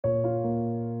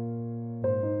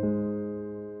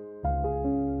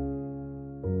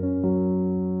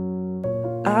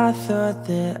I thought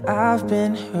that I've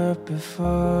been hurt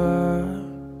before,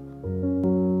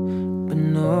 but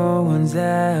no one's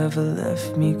ever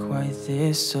left me quite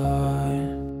this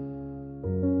sore.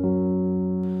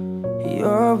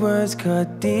 Your words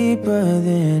cut deeper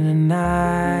than a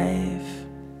knife.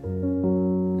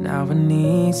 Now I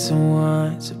need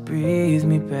someone to breathe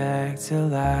me back to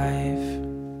life.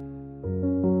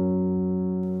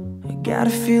 I got a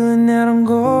feeling that I'm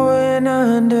going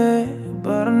under,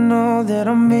 but I know that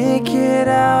I'll make it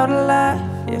out alive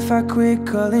if I quit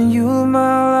calling you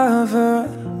my lover.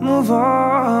 Move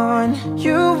on.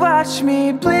 You watch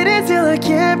me bleed until I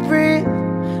can't breathe.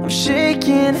 I'm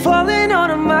shaking, falling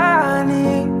onto my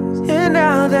knees. And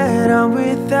now that I'm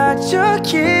without your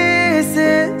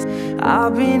kisses,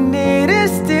 I'll be needing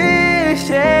stitches,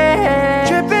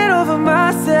 tripping over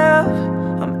myself.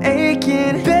 I'm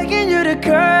aching, begging you to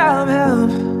come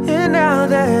help. And now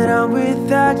that I'm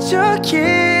without your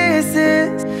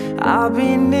kisses, I'll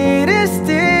be needing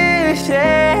stitches,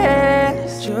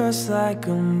 just like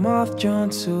a moth drawn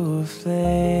to a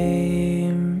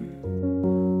flame.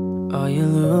 Oh, you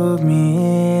lured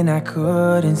me in, I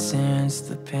couldn't sense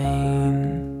the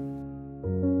pain.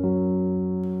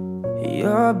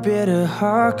 Your bitter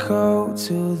heart cold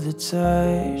to the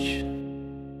touch.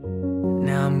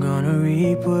 Now I'm gonna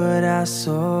reap what I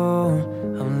sow.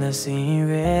 I'm left seeing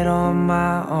red on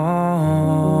my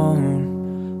own.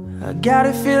 I got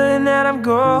a feeling that I'm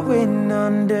going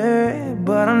under,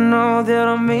 but I know that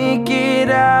I'll make it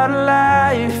out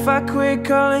alive if I quit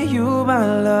calling you my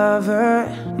lover.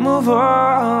 Move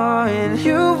on.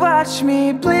 You watch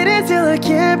me bleed until I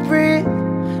can't breathe.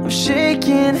 I'm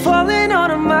shaking, falling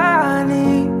onto my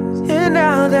knees. And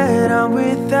now that I'm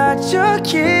without your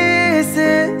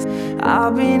kisses,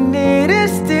 I'll be needing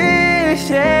stitches,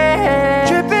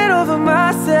 tripping over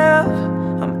myself.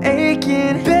 I'm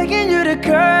aching, begging you to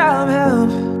come help.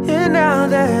 And now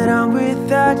that I'm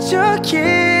without your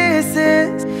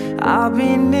kisses, I'll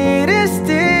be needing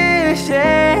stitches.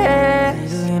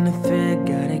 Needle in a thread,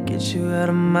 gotta get you out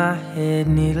of my head.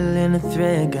 Needle in a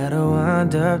thread, gotta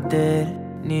wind up dead.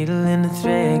 Needle in the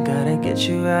thread, gotta get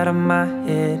you out of my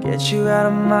head. Get you out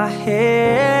of my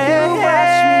head. You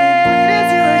watch me bleed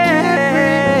until I can't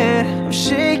breathe. I'm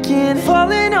shaking,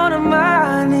 falling onto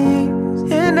my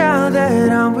knees. And now that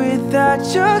I'm without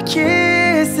your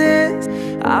kisses,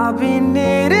 I'll be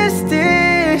needing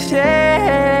stitches,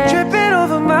 tripping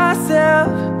over myself.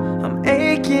 I'm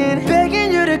aching,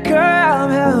 begging you to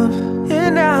come help.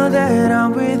 And now that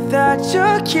I'm without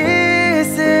your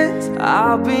kisses,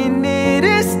 I'll be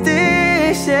needing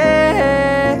stitches.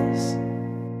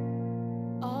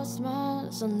 All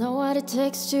smiles, I know what it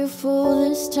takes to fool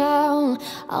this town.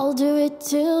 I'll do it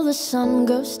till the sun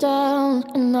goes down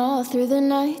and all through the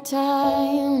night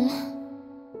time.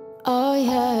 Oh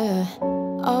yeah,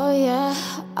 oh yeah,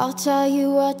 I'll tell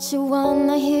you what you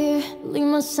wanna hear. Leave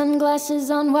my sunglasses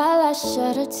on while I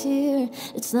shed a tear.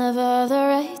 It's never the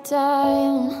right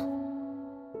time.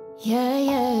 Yeah,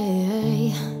 yeah,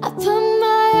 yeah. I put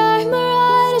my armor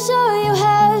on to show you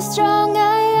how strong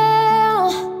I am.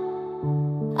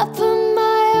 I put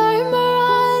my armor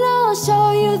on, I'll show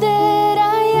you that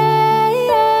I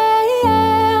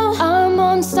am. I'm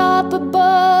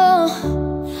unstoppable.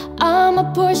 I'm a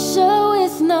Porsche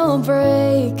with no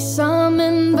brakes. I'm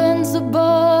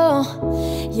invincible.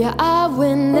 Yeah, I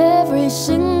win every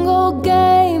single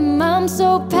game. I'm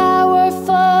so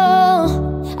powerful.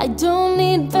 I don't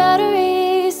need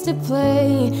batteries to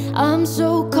play. I'm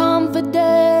so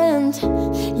confident.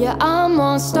 Yeah, I'm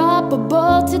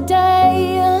unstoppable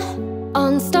today.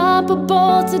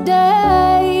 Unstoppable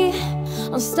today.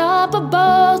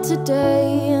 Unstoppable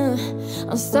today.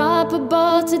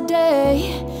 Unstoppable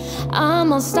today.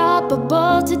 I'm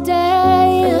unstoppable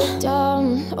today.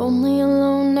 Down, only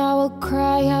alone, I will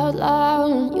cry out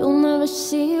loud. You'll never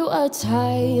see what's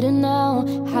hiding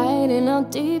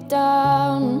out deep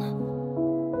down.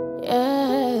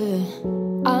 Yeah,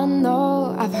 I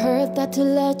know, I've heard that to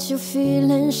let your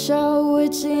feelings show,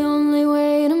 it's the only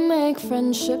way to make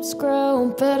friendships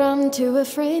grow. But I'm too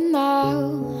afraid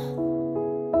now.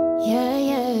 Yeah,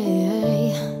 yeah,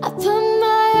 yeah. I put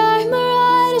my armor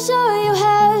on to show you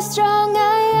how strong I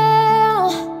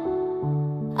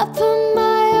am. I put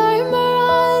my armor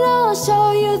on, I'll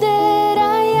show you that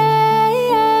I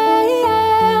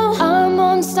am. I'm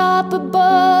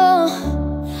unstoppable.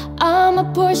 I'm a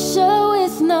Porsche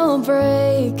with no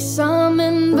brakes. I'm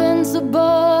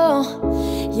invincible.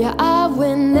 Yeah, I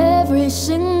win every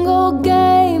single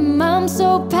game. I'm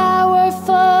so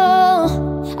powerful.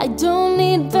 I don't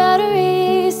need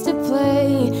batteries to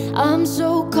play. I'm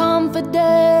so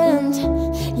confident.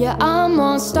 Yeah, Yeah, I'm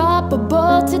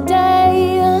unstoppable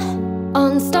today.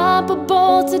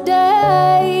 Unstoppable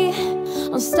today.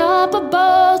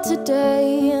 Unstoppable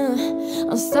today.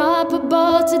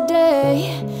 Unstoppable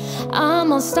today.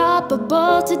 I'm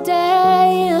unstoppable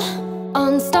today.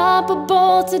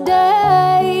 Unstoppable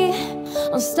today.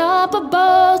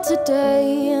 Unstoppable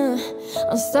today.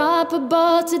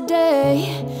 Unstoppable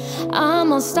today.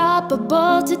 I'm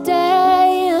unstoppable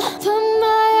today. Put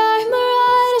my armor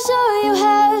on to show you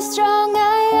how strong I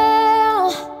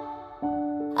am.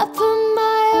 I put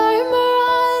my armor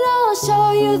on, I'll show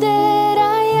you that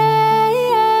I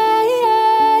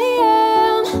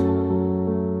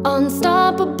am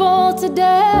unstoppable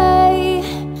today.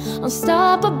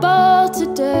 Unstoppable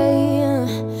today.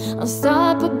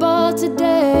 Unstoppable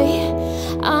today.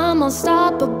 I'm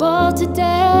unstoppable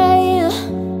today.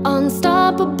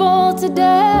 Unstoppable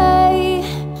today.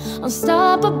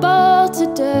 Unstoppable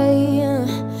today.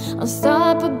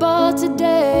 Unstoppable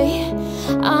today.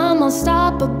 I'm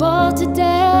unstoppable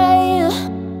today.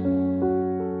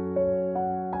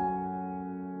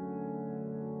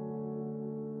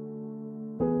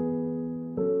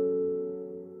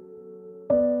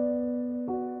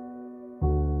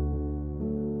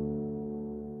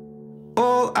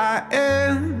 All I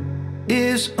am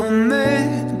is a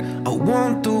man. I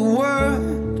want the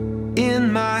world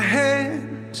in my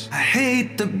hands. I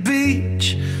hate the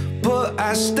beach, but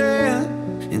I stand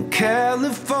in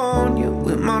California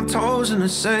with my toes in the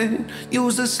sand.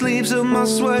 Use the sleeves of my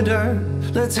sweater,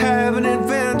 let's have an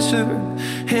adventure.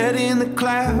 Head in the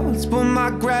clouds, but my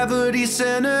gravity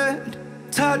centered.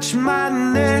 Touch my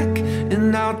neck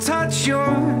and I'll touch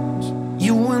yours.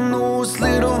 You in those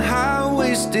little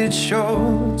high-waisted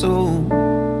shorts, oh.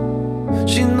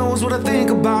 She knows what I think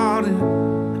about it,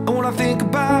 and what I think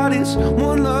about is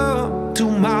one love, two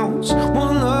mouths,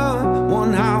 one love,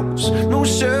 one house. No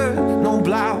shirt, no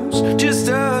blouse, just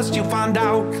us, you'll find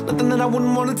out. Nothing that I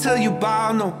wouldn't want to tell you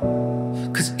about, no.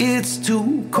 Cause it's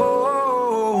too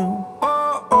cold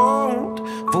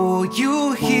for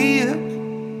you here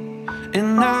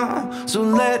and now. So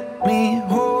let me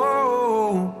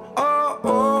hold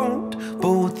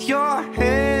both your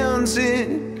hands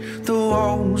in the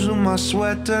holes of my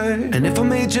sweater. And if I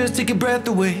may just take your breath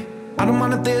away, I don't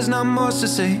mind if there's not much to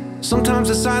say. Sometimes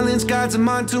the silence guides the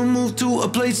mind to move to a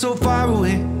place so far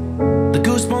away. The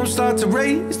goosebumps start to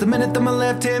raise the minute that my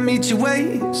left hand meets your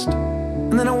waist.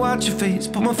 And then I watch your face,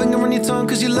 put my finger on your tongue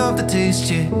cause you love the taste,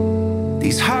 yeah.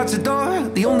 These hearts adore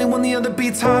the only one the other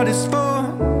beats hardest for.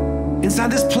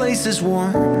 Inside this place is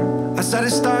warm, outside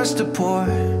it starts to pour.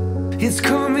 It's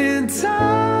coming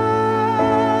time.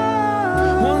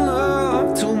 One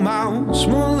love, two mouths,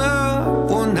 one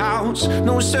love, one house.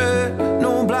 No shirt,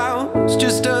 no blouse,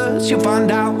 just us, you'll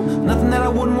find out. Nothing that I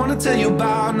wouldn't want to tell you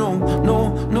about, no,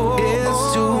 no, no.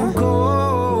 It's too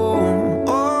cold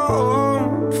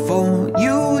for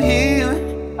you here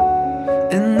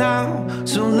and now.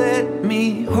 So let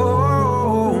me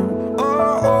hold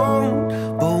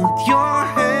both your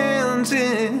hands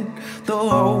in the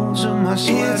holes of my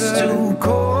sweater. It's too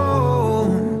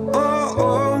cold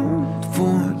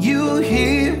for you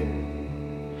here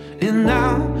and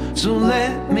now. So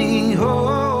let me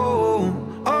hold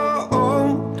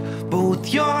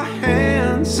both your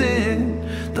hands in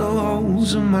the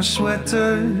holes of my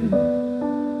sweater.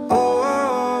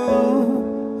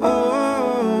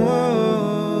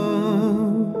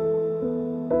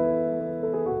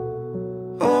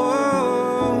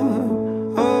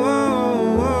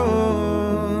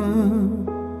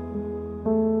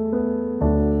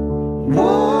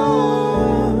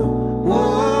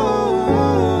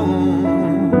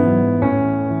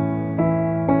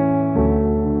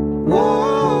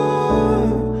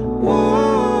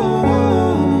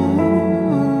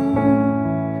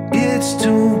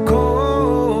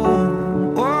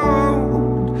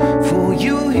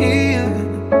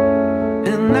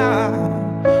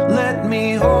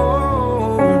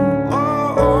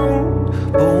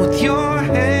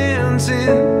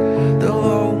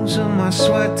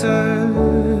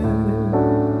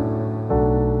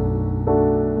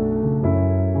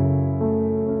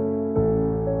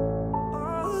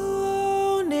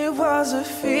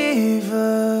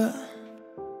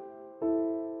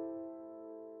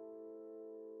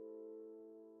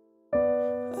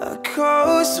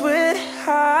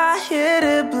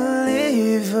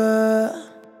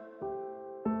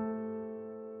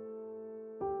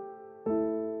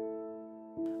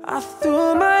 I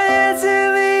threw my hands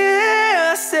in the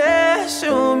air, I said,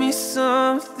 show me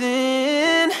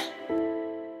something.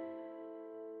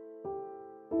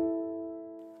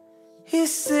 He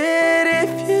said,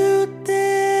 if you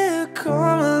dare,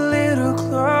 come a little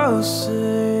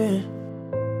closer.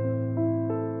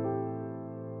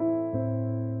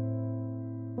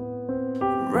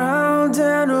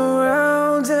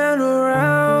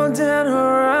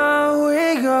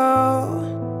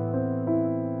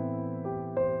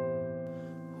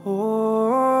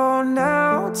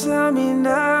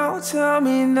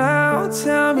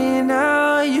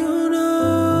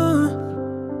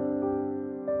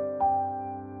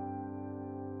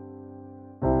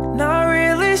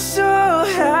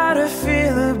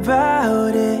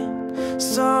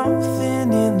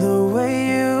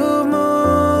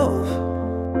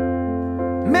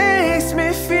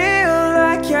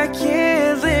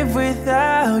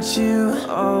 without you.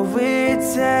 Oh, it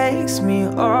takes me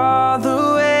all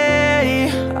the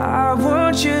way. I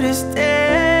want you to stay.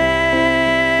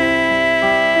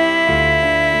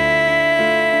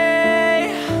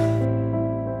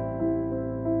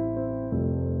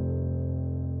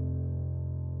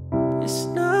 It's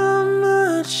not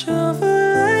much of a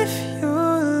life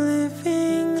you're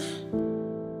living.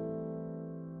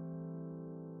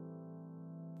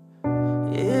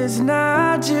 It's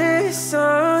not just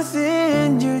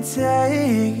something you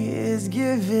take, it's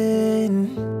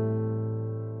given.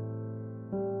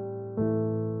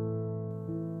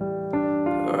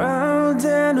 Round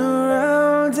and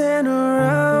around and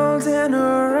around and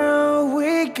around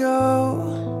we go.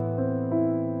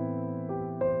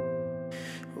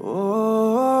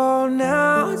 Oh,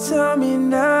 now tell me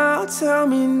now, tell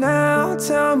me now,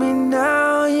 tell me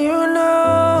now, you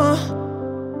know.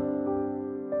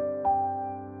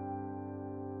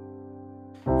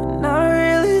 Not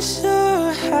really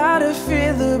sure how to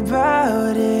feel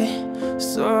about it.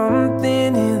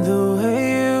 Something in the way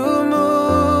you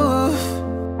move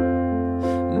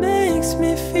makes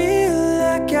me feel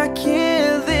like I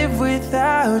can't live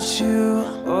without you.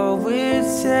 Oh, it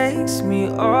takes me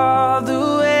all the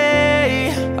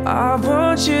way. I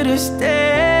want you to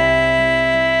stay.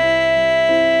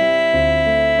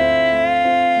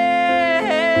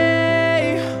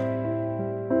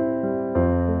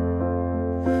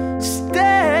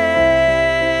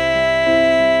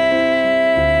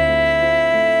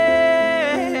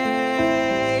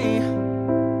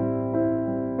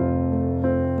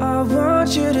 I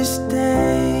want you to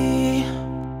stay.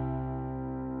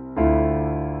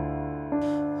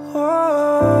 Oh,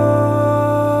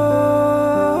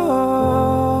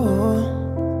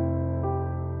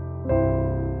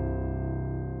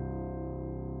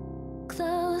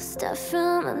 closed up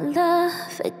from a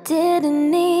love I didn't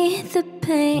need the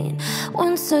pain.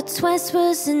 Once or twice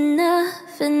was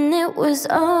enough, and it was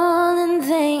all in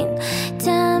vain.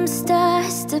 Time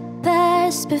starts to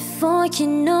pass before you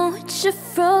know it, you're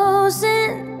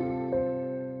frozen.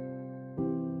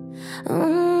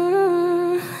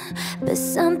 But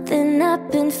something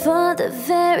happened for the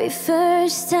very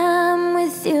first time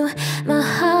with you. My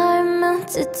heart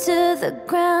mounted to the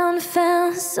ground,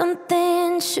 found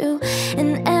something true.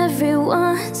 And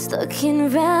everyone's looking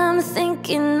round,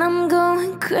 thinking I'm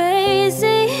going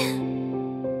crazy.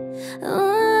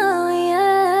 Oh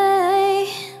yeah.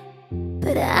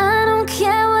 But I don't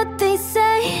care what they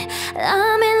say,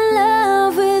 I'm in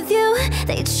love with you.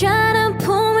 They try to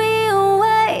pull me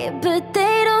away, but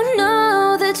they don't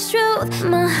know the truth.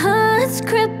 My heart's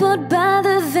crippled by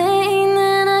the vein,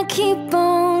 and I keep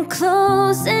on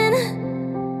closing.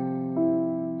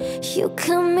 You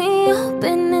cut me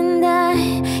open and I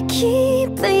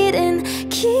keep bleeding,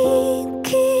 keep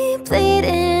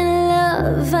bleeding.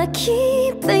 Love, I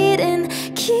keep bleeding,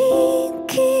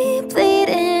 keep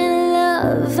bleeding.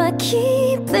 Love, I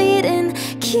keep bleeding,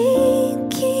 keep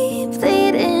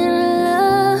bleeding.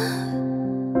 Love,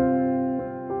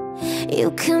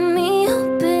 you cut me open.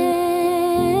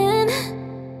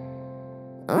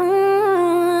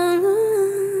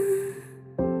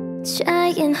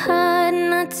 Trying hard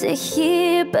not to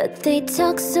hear, but they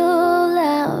talk so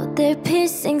loud. Their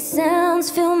piercing sounds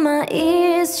fill my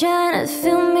ears, trying to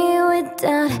fill me with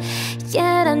doubt.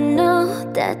 Yet I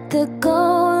know that the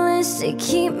goal is to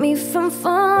keep me from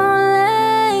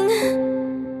falling.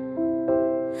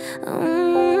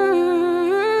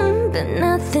 But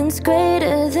nothing's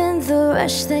greater than the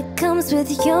rush that comes with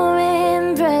your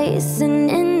embrace. And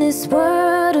in this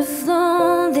world of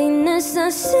loneliness, I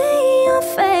see your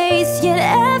face. Yet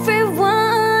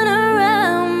everyone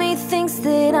around me thinks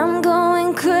that I'm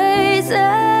going crazy.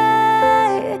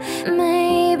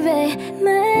 Maybe,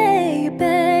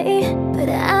 but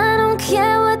I don't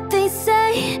care what they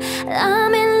say,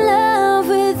 I'm in love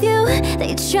with you.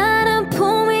 They try to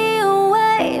pull me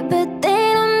away, but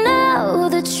they don't know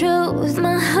the truth.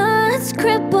 My heart's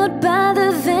crippled by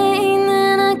the vein,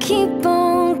 and I keep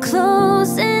on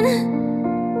closing.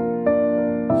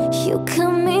 You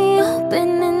cut me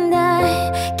open and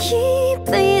I keep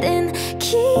bleeding,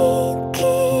 keep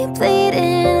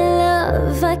bleeding.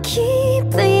 Love, I keep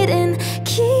bleeding,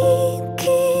 keep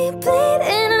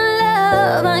bleeding.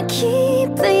 Love, I keep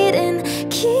bleeding,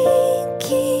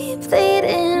 keep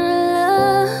bleeding.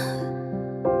 Love,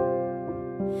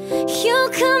 you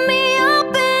cut me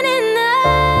open and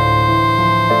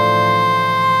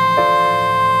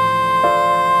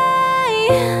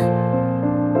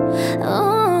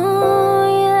oh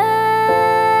yeah.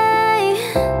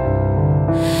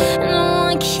 No,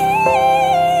 I can't.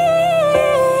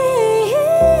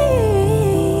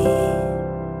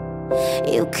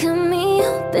 You cut me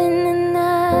open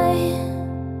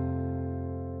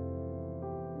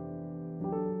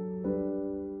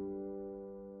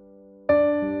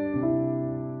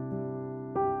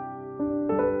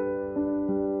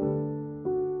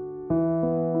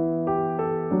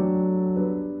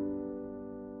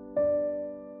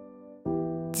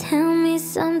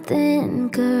something,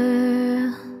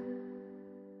 girl.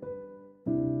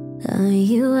 Are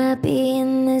you happy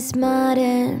in this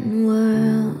modern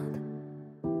world?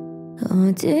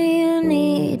 Or do you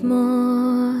need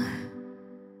more?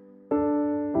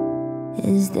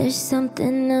 Is there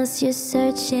something else you're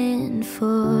searching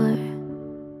for?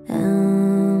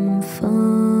 I'm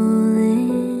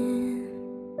falling.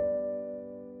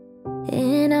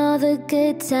 In all the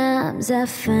good times I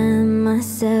find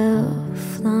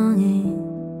myself longing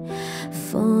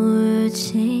for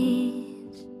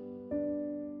change,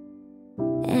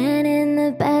 and in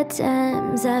the bad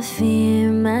times I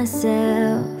fear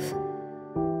myself.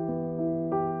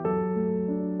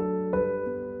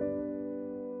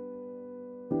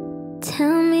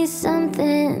 Tell me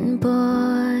something,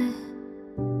 boy.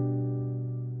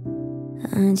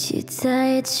 Aren't you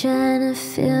tired trying to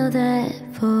fill that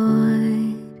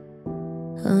void?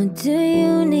 Or do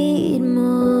you need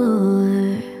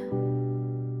more?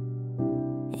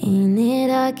 Ain't it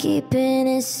hard keeping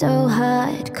it so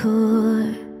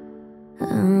hardcore?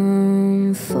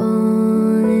 I'm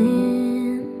falling.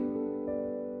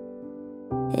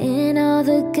 In all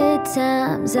the good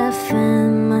times I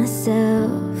find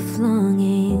myself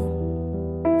longing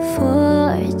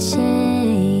for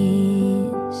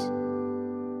change,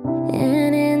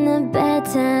 and in the bad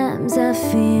times I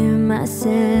fear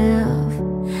myself.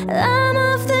 I'm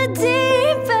off the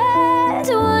deep end,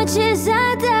 watch as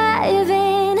I dive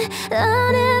in. I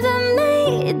never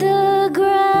made the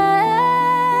ground,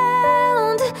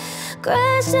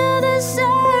 crash to the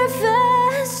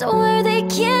surface where they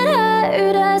can't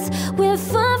hurt us. We're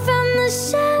far from the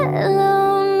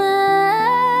shallow now,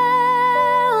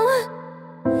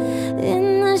 in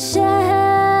the shallow,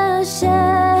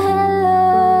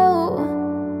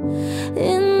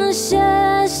 in the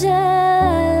shallow,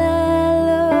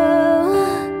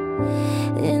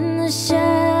 in the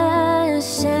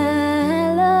shallow.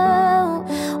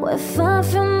 We're far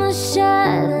from the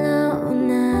shallow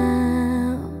now.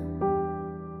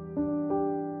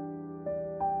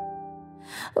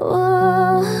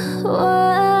 Whoa, whoa.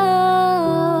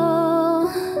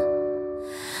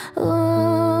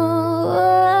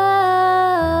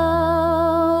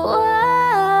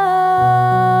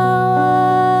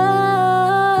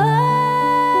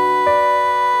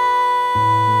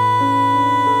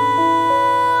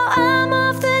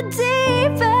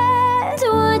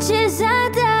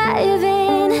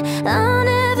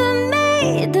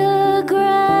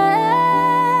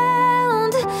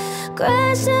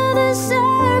 Crash to the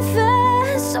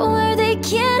surface where they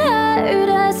can't hurt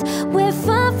us. We're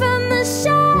far from the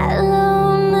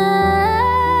shallow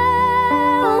now,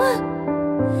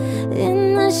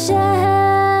 in the shallow,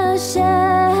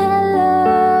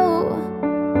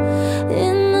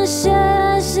 in the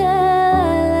shallow,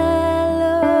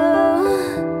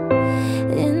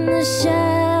 in the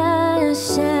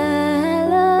shallow.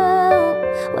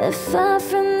 We're far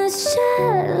from the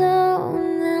shallow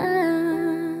now.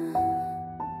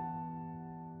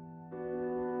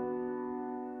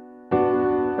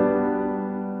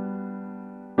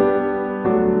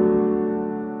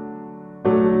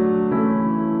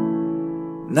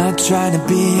 Not trying to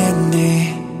be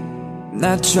indie,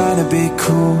 not trying to be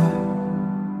cool,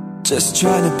 just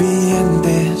trying to be in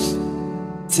this.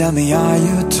 Tell me, are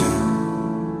you too?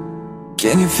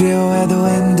 Can you feel where the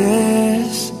wind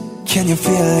is? Can you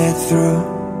feel it through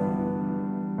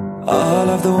all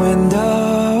of the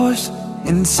windows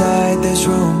inside this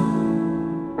room?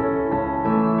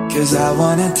 'Cause I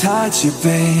wanna touch you,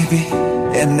 baby,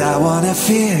 and I wanna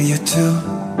feel you too.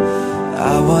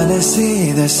 I wanna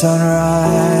see the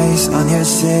sunrise on your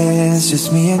sins,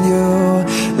 just me and you.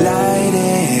 Light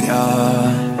it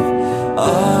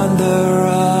on the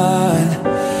run.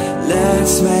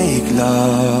 Let's make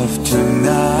love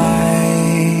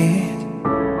tonight.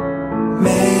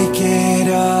 Make it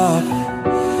up,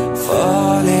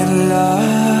 fall in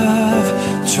love,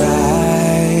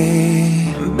 try.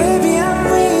 Baby, I'm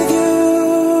with you,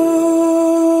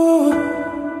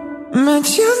 but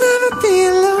you'll never be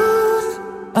alone.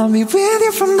 I'll be with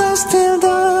you from dusk till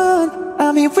dawn.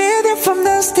 I'll be with you from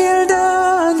dusk till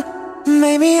dawn.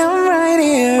 Maybe I'm right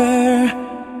here,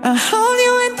 I'll hold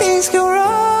you when things go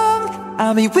wrong.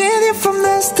 I'll be with you from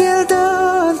dusk till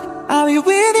dawn. I'll be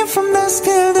with you from dusk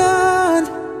till dawn.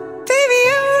 Baby,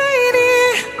 I'm right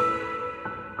here.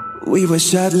 We were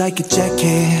shot like a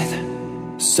jacket,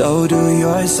 so do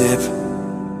your zip.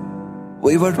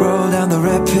 We would roll down the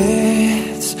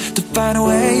rapids to find a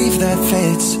wave that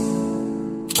fits.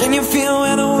 Can you feel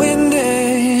where the wind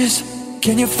is?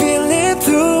 Can you feel it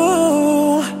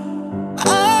through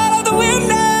all of the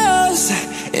windows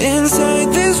inside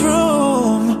this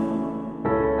room?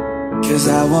 'Cause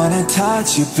I wanna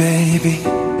touch you, baby,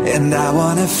 and I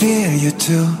wanna feel you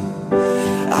too.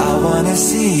 I wanna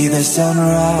see the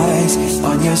sunrise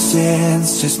on your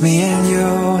sins, just me and you.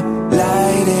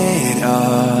 Light it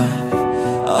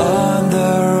on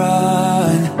the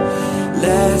run.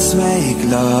 Let's make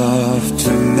love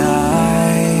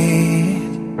tonight.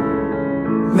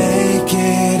 Make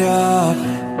it up,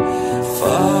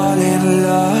 fall in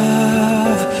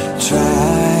love,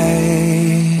 try.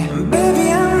 Baby,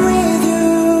 I'm with you,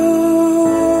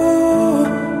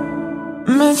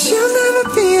 but you'll never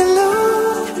be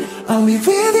alone. I'll be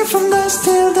with you from dusk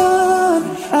till dawn.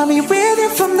 I'll be with you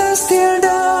from dusk till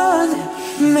dawn.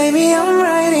 Maybe I'm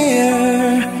right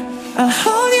here, I'll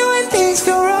hold you when things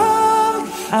go wrong.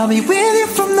 I'll be with you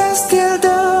from dusk till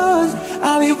dawn.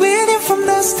 I'll be with you from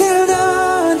dusk till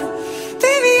dawn.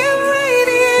 Baby, I'm right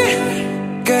here.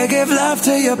 Girl, give love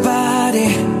to your body,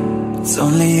 it's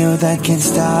only you that can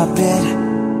stop it.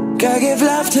 Girl, give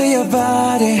love to your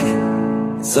body,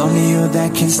 it's only you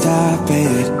that can stop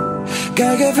it.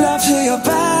 Girl, give love to your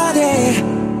body,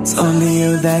 it's only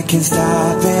you that can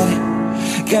stop it.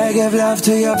 Girl, give love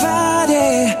to your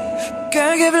body.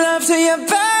 Girl, give love to your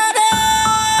body.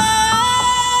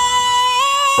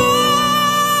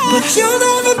 But you'll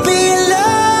never be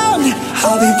alone.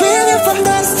 I'll be with you from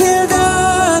dusk till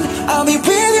dawn. I'll be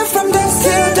with you from dusk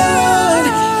till dawn.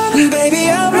 Baby,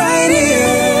 I'm right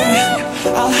here,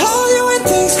 I'll hold you when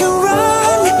things go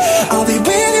wrong. I'll be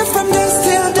with you from dusk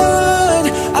till dawn.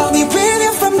 I'll be with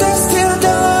you from dusk till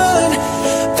dawn.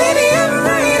 Baby, I'm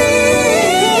right here,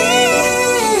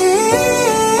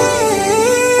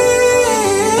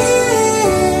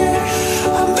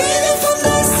 I'm with you from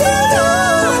dusk till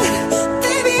dawn.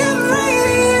 Baby, I'm right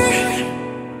here.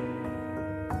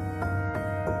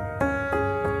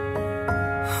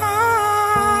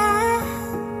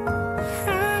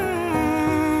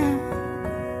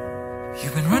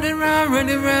 You've been running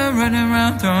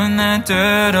round, throwing that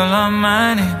dirt all on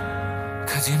my name.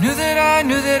 Cause you knew that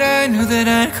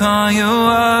I'd call you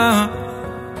up.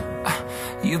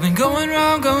 You've been going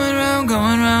round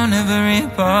every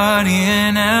party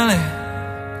in LA.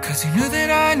 Cause you knew that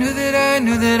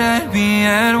I'd be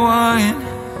at one.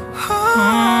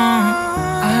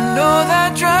 I know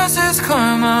that dress is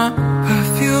karma,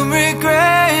 perfume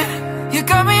regret. You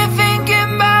got me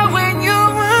thinking about when you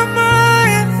were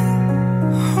mine.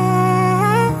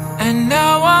 And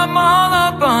now I'm all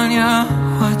up on ya,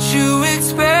 what you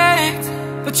expect?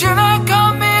 But you're not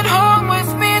coming home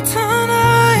with me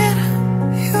tonight.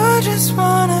 You just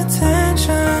want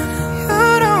attention,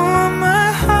 you don't want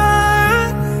my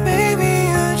heart. Baby,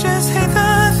 you just hate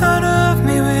the thought of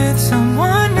me with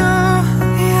someone new.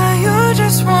 Yeah, you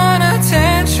just want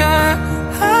attention,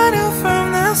 I knew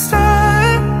from the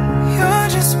start. You're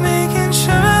just making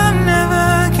sure I'm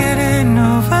never getting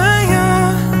over you.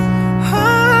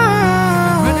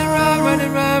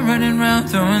 Running round,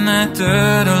 throwing that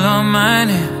dirt all on my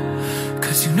name.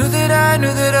 Cause you knew that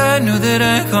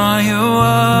I'd call you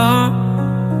up.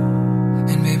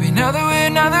 And baby, now that we're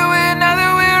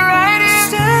right here,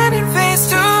 standing face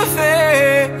to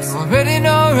face, you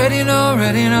already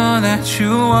know that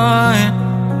you want.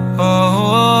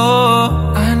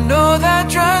 Oh, I know that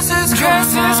dress is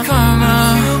karma,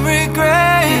 you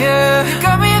regret. Yeah, you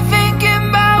got me thinking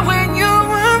about when you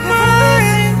were mine.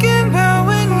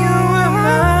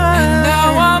 And now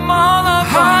I'm all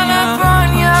up on ya, what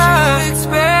you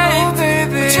expect? Oh,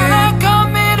 baby, but you're not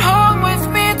coming home with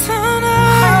me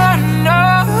tonight. No,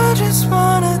 you just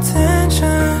want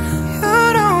attention, you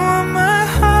don't want my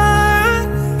heart.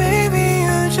 Baby,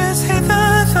 you just hate the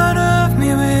thought of me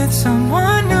with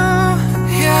someone new.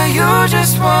 Yeah, you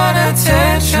just want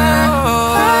attention,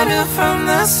 I knew from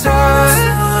the start.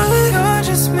 You're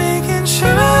just making sure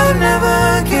I'm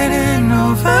never getting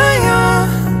over you.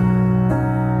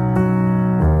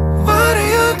 What are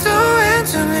you doing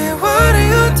to me? What are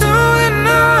you doing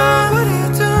now? What are you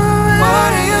doing?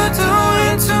 What are you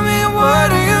doing to me? What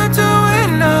are you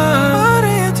doing now? What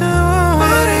are you doing?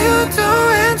 What are you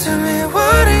doing to me?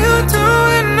 What are you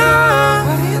doing now?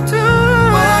 What are you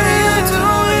doing? What are you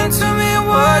doing to me?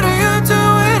 What are you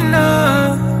doing now?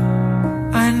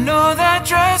 I know that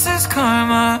dress is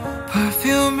karma,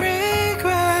 perfume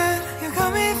regret. You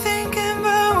got me thinking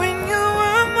about when you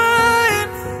were mine.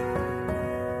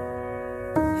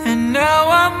 And now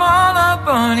I'm all up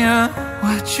on ya,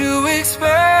 what you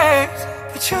expect?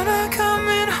 But you're not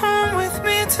coming home with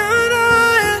me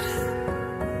tonight.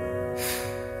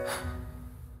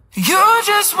 You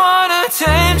just want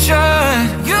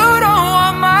attention, you don't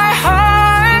want my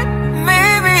heart.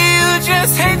 Maybe you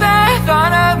just hate the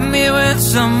thought of me with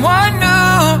someone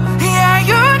new. Yeah,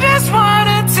 you just want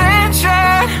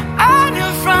attention, I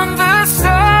knew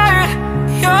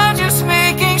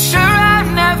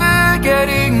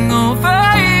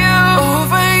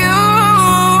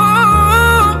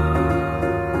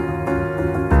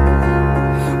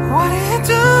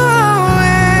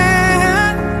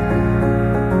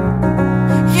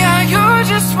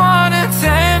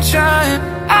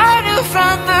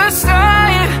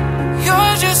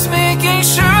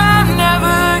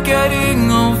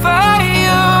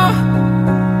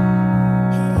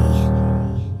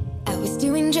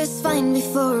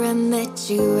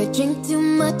you. I drink too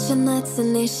much and that's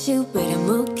an issue, but I'm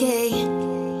okay.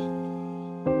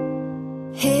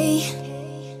 Hey,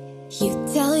 you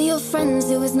tell your friends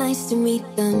it was nice to meet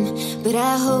them, but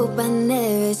I hope I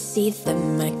never see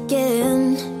them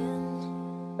again.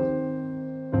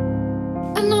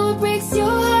 I know it breaks your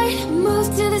heart.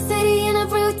 Moved to the city in a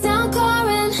broke down car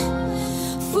and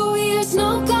 4 years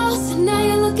no calls. Now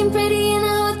you're looking pretty in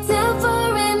a hotel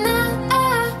bar and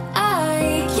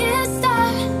I can't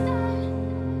stop.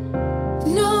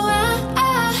 No, I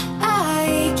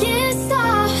can't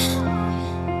stop.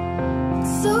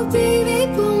 So baby,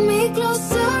 pull me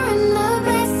closer in the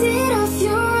backseat of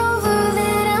your Rover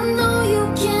that I know you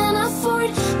can't afford.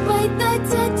 Bite that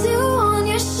tattoo on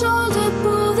your shoulder.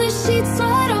 Pull the sheets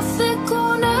right off the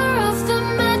corner of the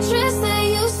mattress that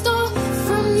you stole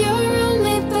from your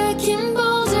roommate back in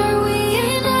Boulder. We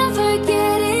ain't ever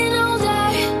getting older.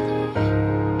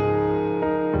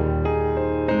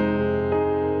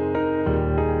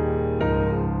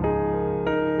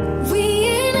 We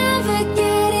ain't ever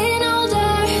getting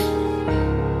older.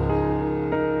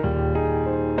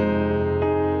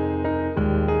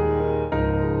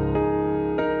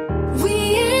 We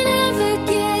ain't ever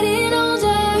getting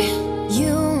older.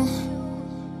 You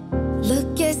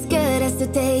look as good as the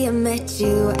day I met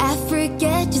you. I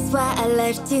forget just why I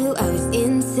left you. I was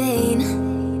insane.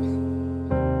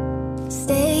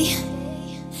 Stay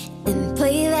and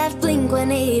play that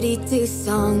Blink-182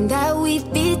 song that we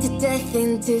beat to death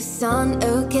in Tucson,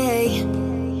 okay?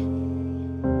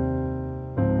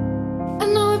 I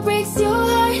know it breaks your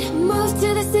heart. Moved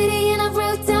to the city in a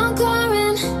broke down car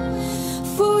and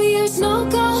 4 years no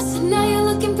calls. Now you're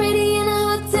looking pretty in a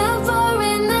hotel bar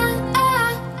and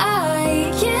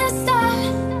I can't stop.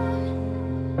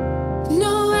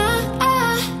 No, I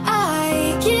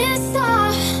can't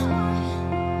stop.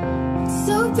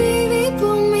 So baby,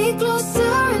 pull me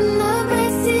closer in the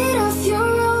backseat of your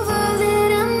Rover that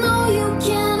I know you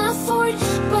can't afford.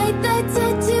 Bite that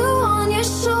tattoo on your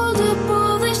shoulder.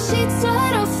 Pull the sheets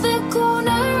right off the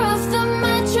corner of the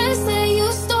mattress that you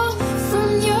stole from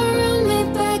your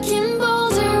roommate back in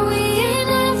Boulder. We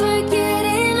ain't ever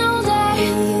getting older.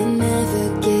 We ain't never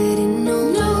getting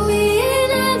older. No, we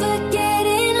ain't ever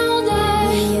getting older.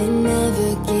 We ain't never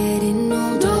getting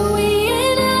older. No, we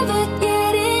ain't ever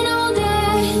getting older.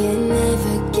 We ain't never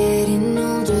getting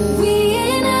older. We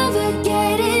ain't ever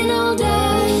getting older.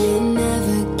 We ain't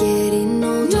never getting older.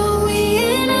 No, we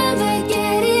ain't ever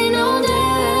getting older.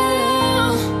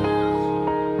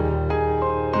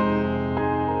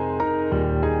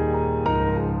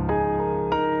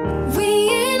 We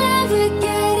ain't ever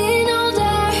getting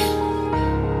older.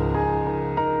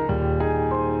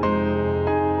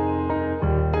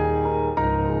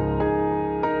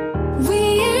 We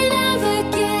ain't ever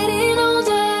getting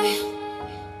older.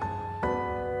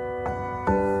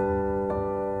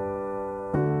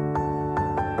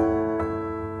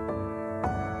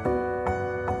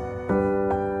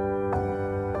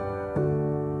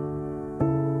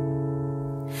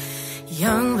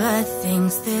 Young blood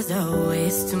thinks there's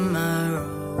always tomorrow.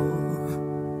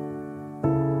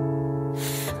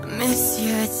 I miss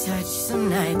your touch some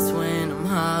nights when I'm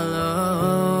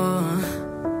hollow.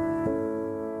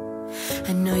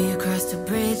 I know you crossed a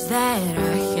bridge that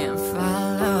I can't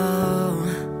follow.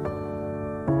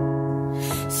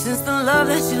 Since the love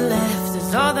that you left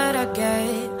is all that I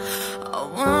get, I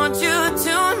want you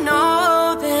to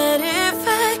know that if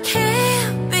I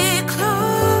can't be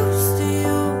close to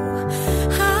you,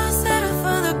 I'll settle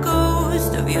for the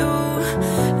ghost of you.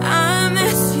 I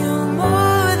miss you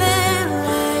more than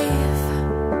life.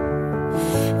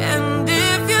 And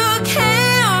if you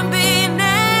can't be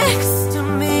next to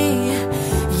me,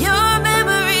 your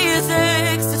memory is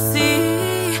ecstasy.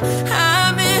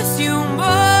 I miss you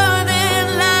more than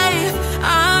life.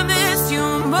 I miss you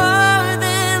more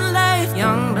than life.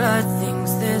 Young blood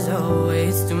thinks there's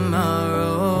always tomorrow.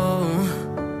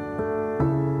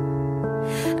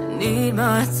 I need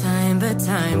more time, but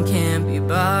time can't be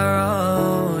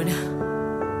borrowed.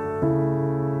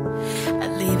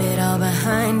 I'd leave it all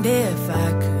behind if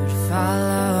I could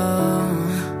follow.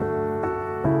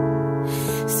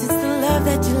 Since the love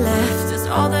that you left is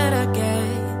all that I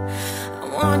get, I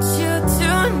want you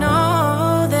to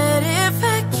know that if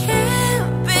I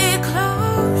can't be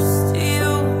close to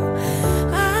you,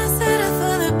 I settle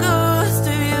for the ghost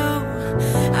of you.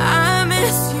 I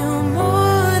miss you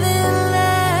more than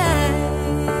life.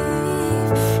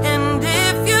 And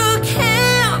if you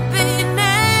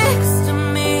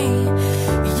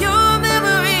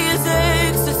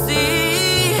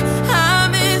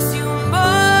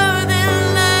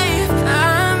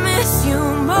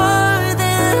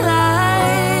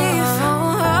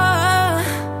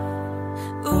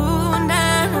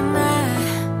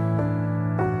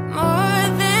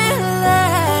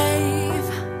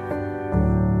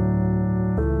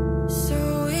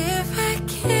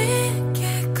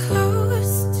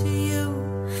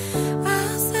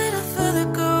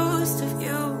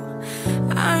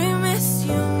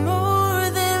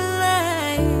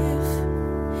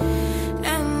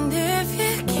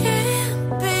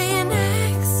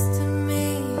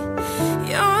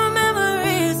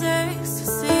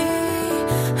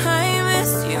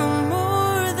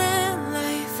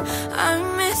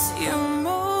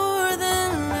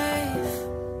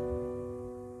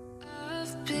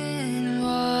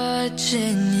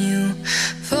watching you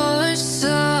for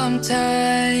some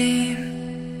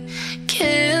time.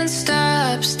 Can't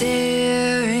stop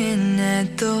staring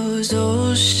at those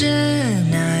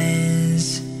ocean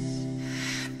eyes.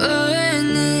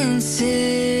 Burning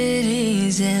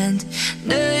cities and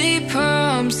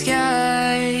napalm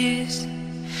skies.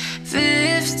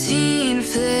 15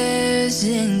 flares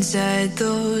inside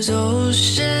those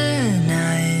ocean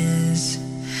eyes.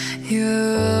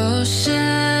 Your ocean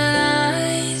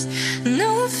eyes,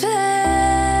 no fair.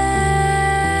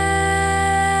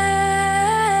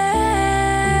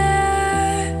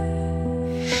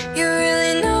 You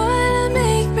really know how to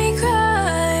make me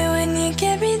cry when you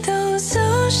give me those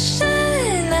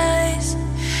ocean eyes.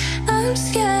 I'm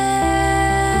scared.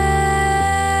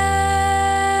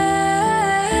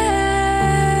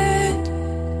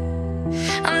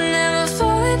 I'm never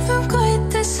falling from quite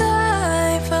this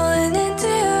high, falling into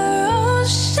your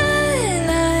ocean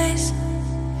eyes.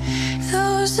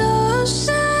 Those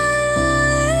ocean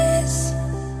eyes.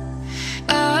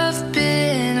 I've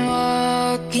been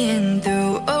walking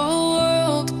through a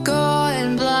world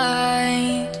gone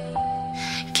blind.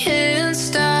 Can't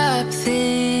stop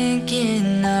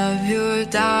thinking of your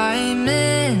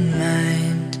diamond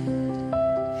mind.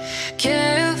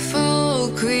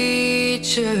 Careful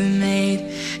creature made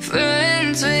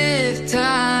friends with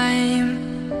time.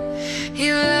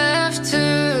 He left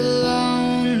her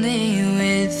lonely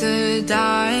with her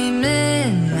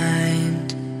diamond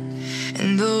mind.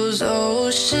 And those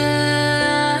ocean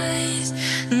eyes,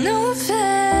 no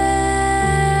fair.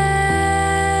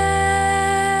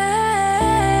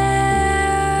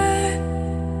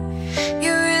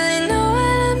 You really know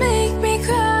how to make me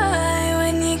cry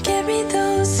when you give me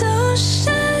those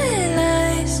ocean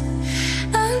eyes.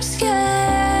 I'm scared.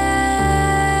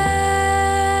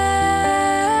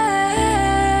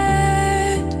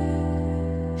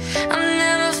 I'm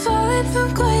never falling from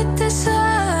quite this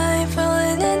high,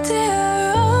 falling into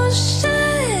your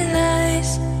ocean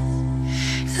eyes.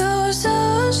 Those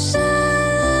ocean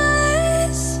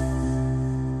eyes.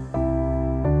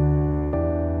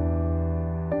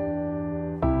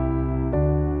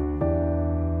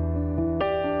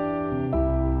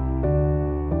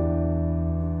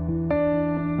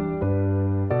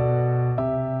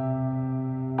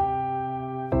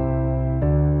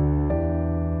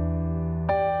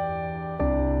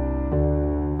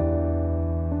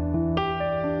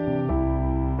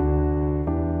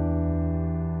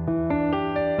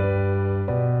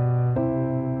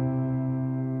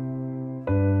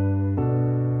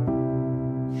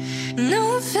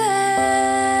 No fair.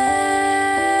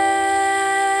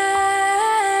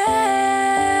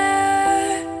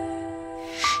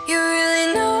 You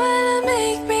really know how to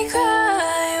make me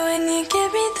cry when you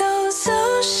give me those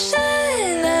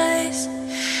ocean eyes.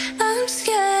 I'm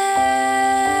scared.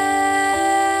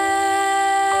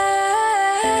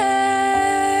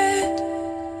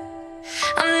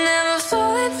 I'm never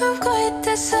falling from quite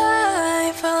this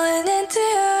high, falling into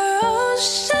your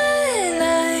ocean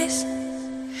eyes.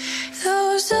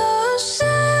 Those ocean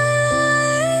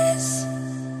eyes.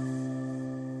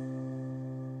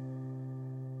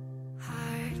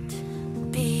 Heart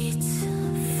beats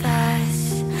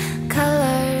fast,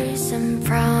 colors and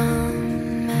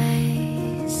promises.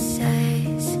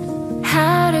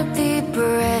 How to be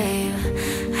brave?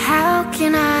 How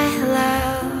can I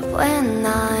love when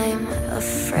I'm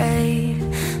afraid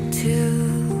to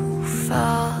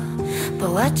fall? But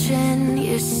watching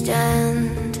you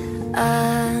stand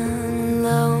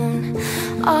alone,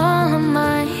 all of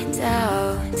my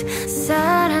doubt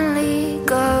suddenly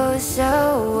goes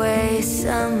away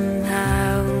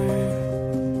somehow.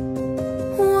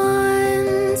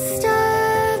 One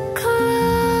step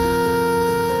closer.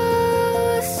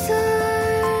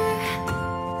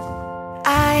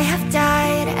 I have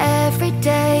died every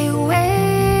day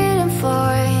waiting for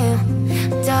you.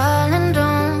 Darling,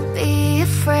 don't be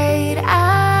afraid.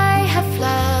 I have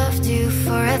loved you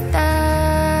for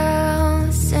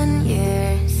 1,000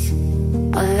 years.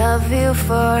 I'll love you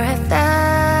for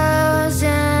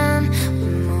 1,000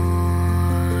 more.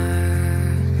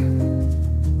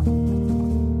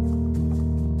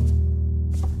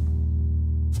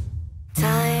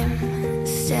 Time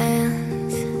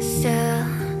stands still,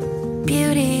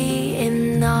 beauty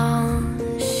in all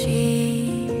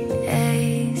she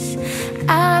is.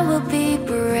 I will be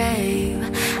brave.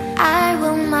 I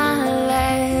will not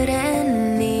let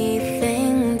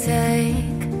anything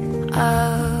take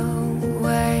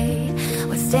away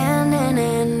what's standing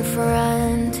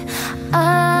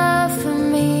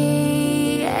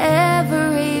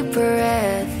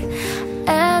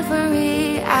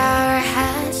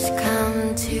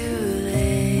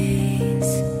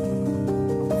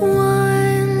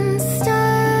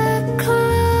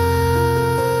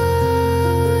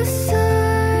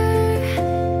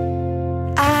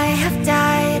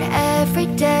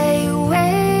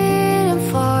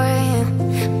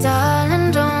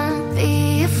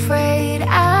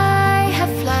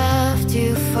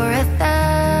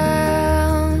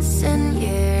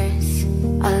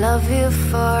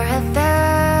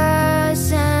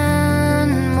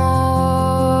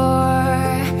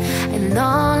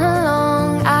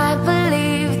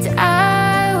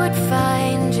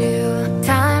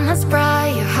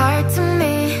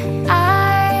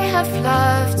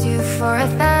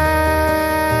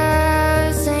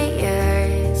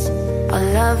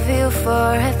love you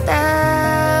for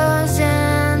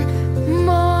 1,000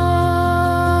 more.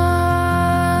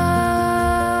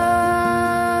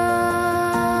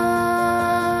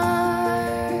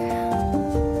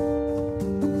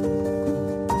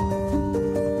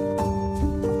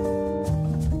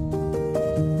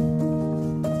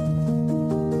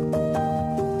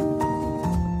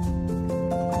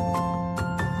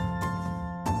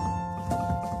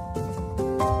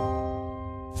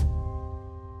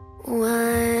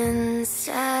 One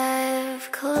step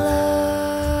closer,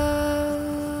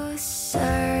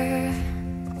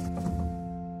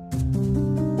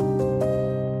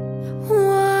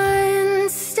 one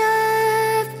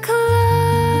step closer.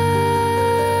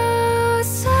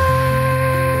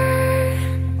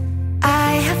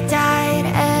 I have died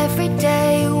every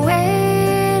day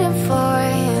waiting for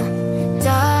you.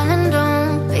 Darling,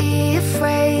 don't be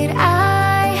afraid.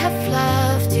 I have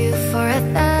loved you for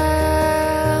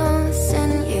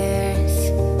 1,000 years.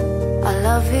 I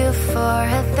love you for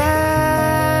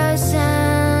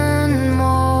 1,000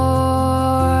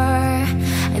 more.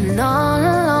 And all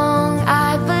along I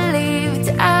believed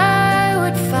I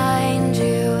would find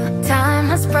you. Time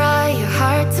has brought your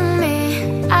heart to me.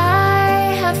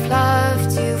 I have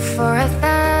loved you for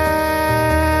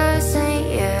 1,000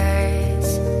 years.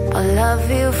 I love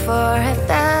you for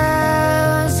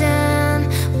 1,000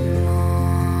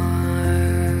 more.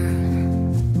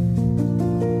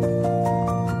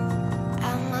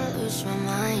 I'ma lose my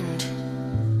mind,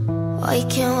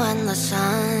 waking when the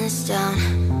sun's down,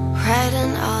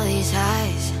 riding all these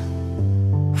highs,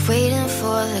 waiting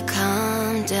for the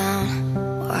calm down.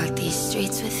 Walk these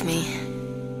streets with me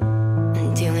and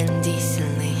doing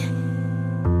decently.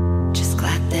 Just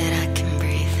glad that I can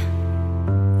breathe.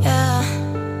 Yeah,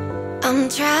 I'm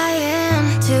trying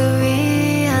to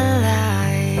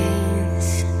realize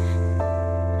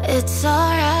it's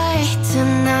alright to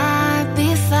not be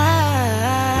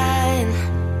fine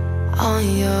on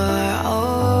your own.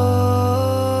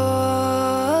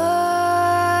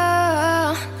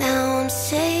 Now I'm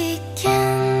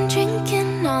shaking,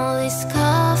 drinking all this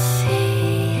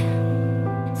coffee.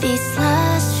 These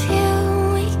last few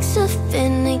weeks have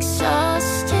been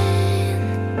exhausting.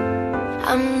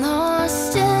 I'm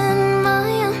lost in my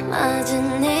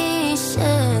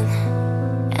imagination,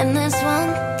 and there's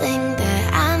one thing that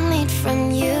I need from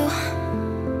you.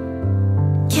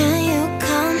 Can you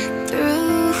come through?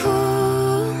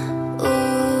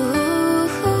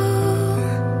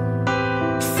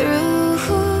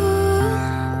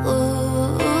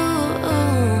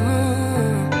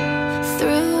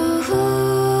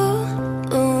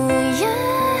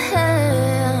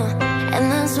 Yeah. And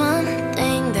there's one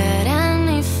thing that I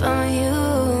need from you.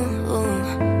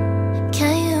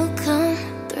 Can you come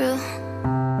through?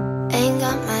 Ain't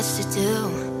got much to do.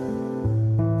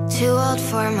 Too old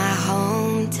for my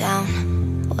hometown.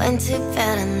 Went to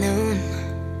bed at noon.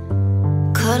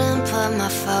 Couldn't put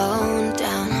my phone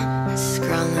down.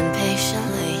 Scrolling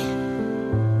patiently.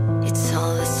 It's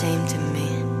all the same to me.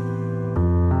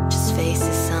 Just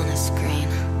faces on a screen.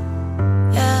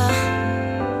 Yeah,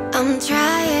 I'm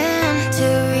trying to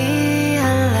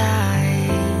realize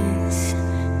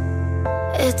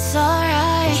it's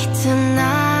alright to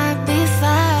not be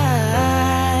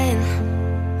fine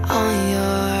on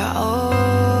your own.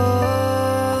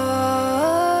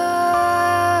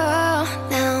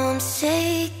 Now I'm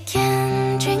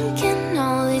shaking, drinking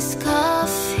all this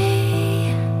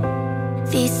coffee.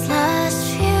 These last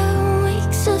few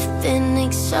weeks have been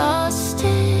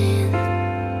exhausting.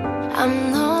 I'm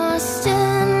lost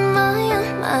in my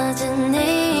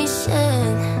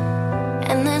imagination,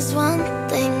 and there's one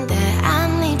thing that I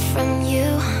need from you.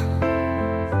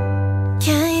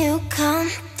 Can you come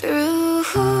through?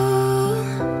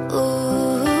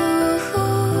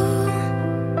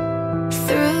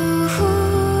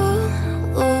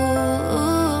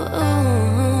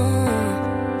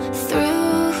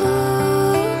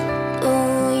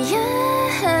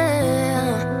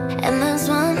 Yeah. And there's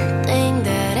one thing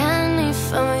that I need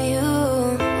from you.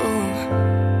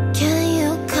 Can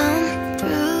you come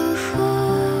through?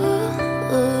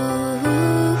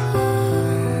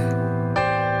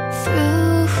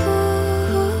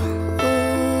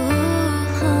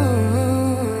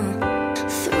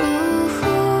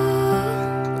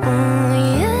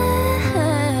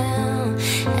 Yeah.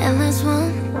 And there's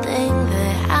one thing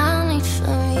that I need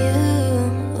from you.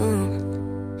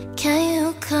 Can you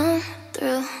come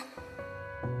through?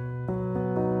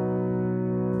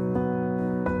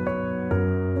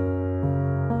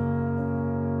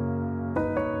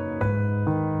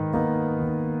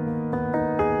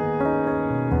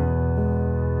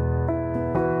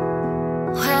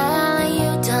 Well,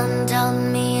 you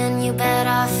done me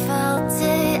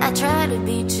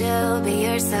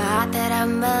I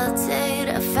melted,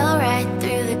 I fell right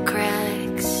through the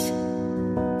cracks.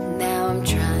 Now I'm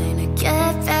trying to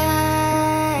get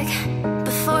back.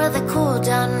 Before the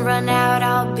cooldown run out,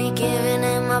 I'll be giving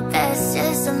it my best.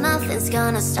 Yes, and nothing's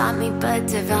gonna stop me but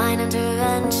divine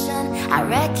intervention. I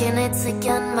reckon it's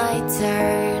again my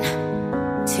turn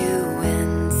to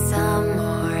win some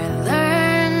or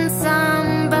learn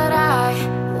some, but I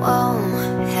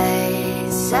won't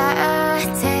hesitate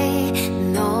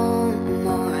no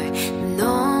more,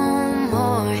 no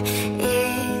more.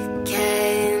 It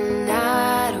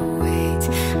cannot wait.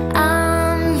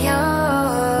 I'm yours.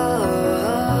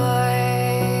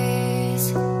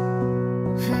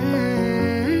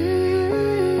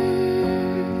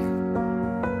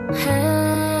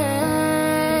 Hey,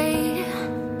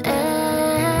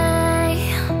 hey.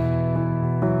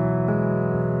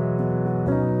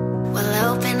 Well,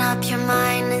 open up your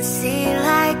mind and see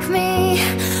like me.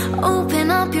 Open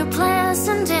up your plans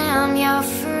and damn, you're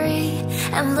free.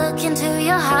 And look into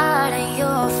your heart and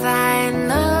you'll find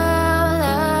love,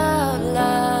 love,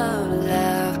 love,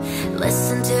 love.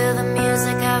 Listen to the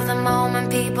music of the moment,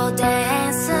 people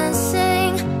dance and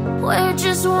sing. We're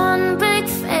just one big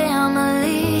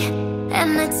family,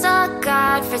 and it's our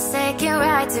God-forsaken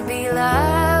right to be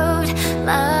loved.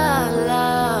 Love,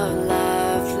 love,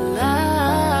 love, love.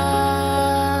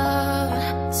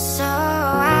 So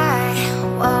I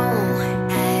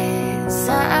won't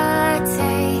hesitate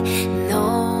no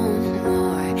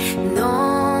more, no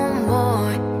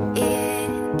more. It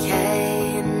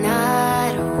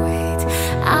cannot wait.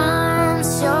 I'm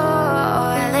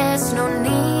sure there's no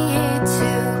need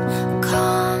to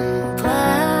complicate.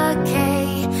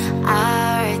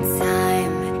 Our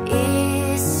time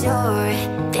is short.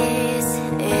 This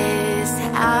is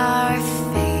our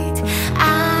fate.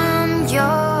 I'm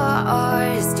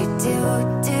yours.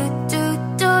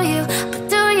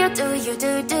 Do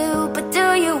you? But do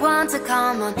you want to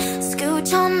come on?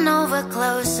 Scooch on over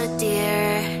closer,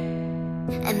 dear,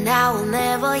 and I will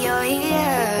nibble your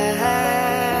ear.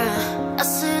 A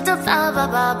suit of ba ba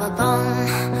ba ba bum.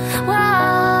 Whoa,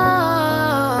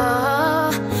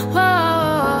 whoa,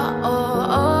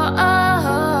 oh, oh, oh.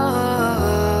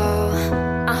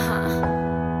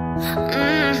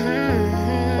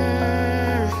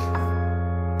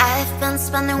 I've been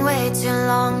spending way too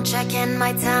long checking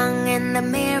my tongue in the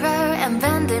mirror and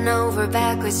bending over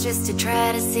backwards just to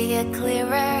try to see it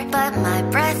clearer. But my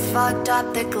breath fogged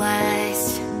up the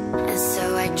glass, and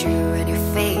so I drew in your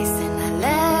face and I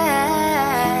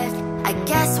left. I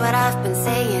guess what I've been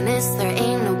saying is there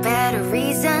ain't no better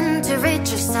reason to rid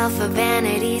yourself of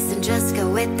vanities and just go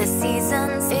with the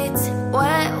seasons. It's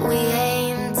what we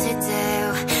aim to do.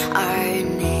 Our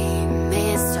name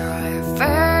is our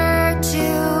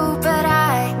virtue, but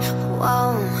I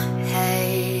won't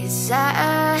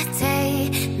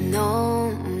hesitate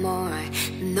no more,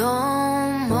 no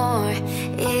more.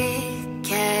 It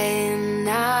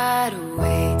cannot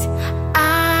wait.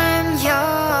 I'm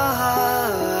yours.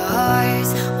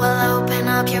 Well, open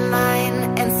up your mind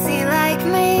and see like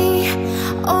me.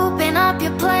 Open up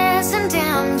your plans and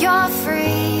damn, you're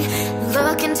free.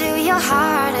 Look into your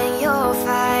heart and you'll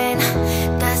find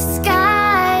the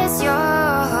sky's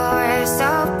yours. So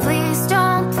please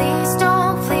don't, please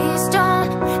don't, please don't.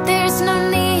 There's no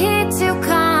need to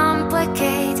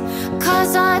complicate,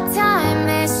 'cause our time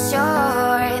is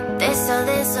short.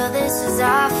 This is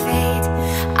our fate.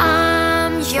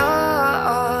 I'm yours.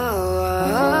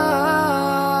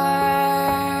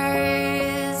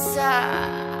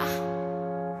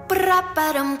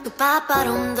 Ba-dum,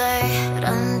 ba-ba-dum,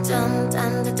 dum, dum,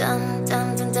 dum, dum, dum, dum,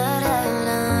 dum,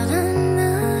 dum.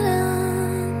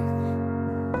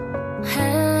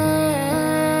 Hey,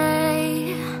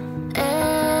 hey.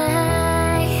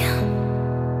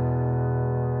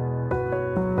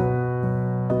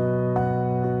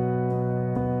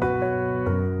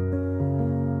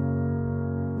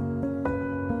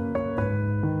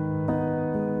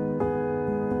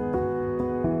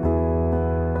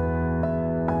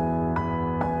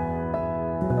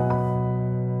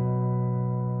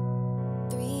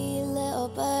 Three little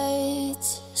birds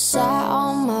sat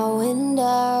on my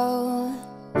window,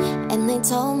 and they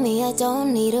told me I don't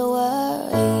need to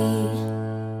worry.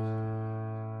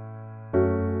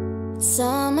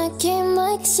 Summer came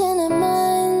like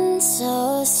cinnamon,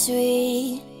 so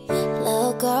sweet.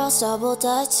 Little girls double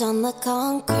dutch on the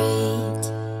concrete.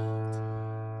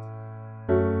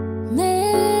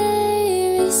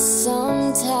 Maybe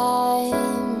sometimes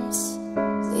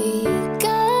we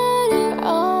got it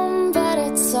wrong, but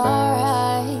it's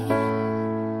alright.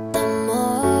 The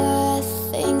more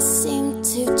things seem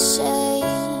to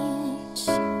change,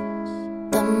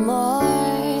 the more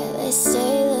they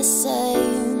stay the same.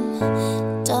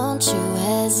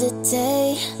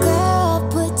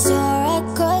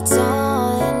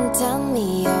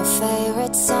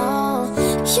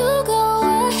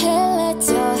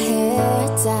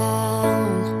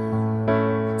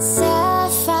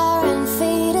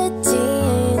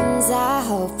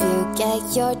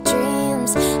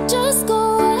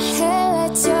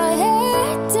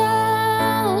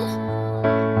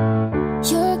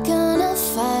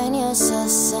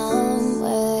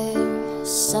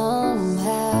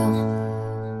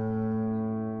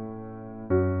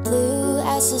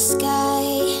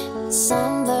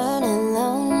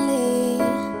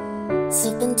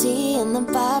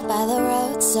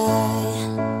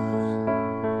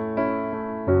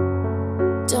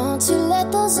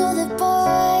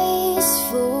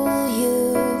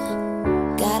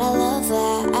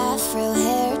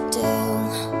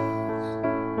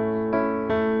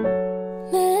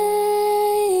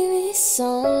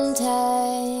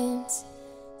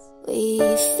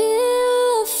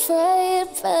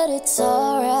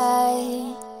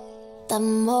 the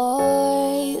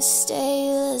more you stay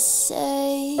the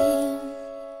same,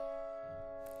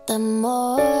 the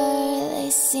more they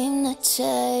seem to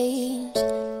change.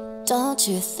 Don't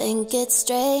you think it's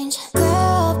strange?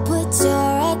 Girl, put your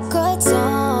records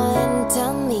on and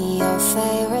tell me your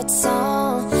favorite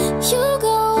song. You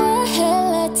go ahead,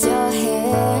 let your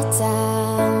hair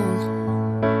down.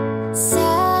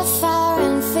 Sapphire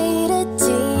and faded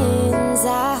jeans,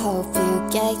 I hope you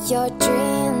get your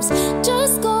dreams.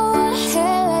 Just go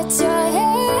ahead, let your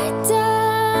hair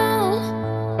down.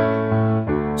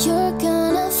 You're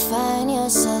gonna find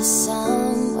yourself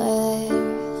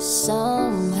somewhere,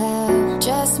 somehow.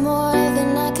 Just more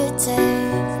than I could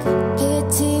take.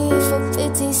 Pity for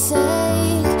pity's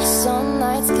sake. Some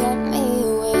nights kept me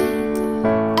awake.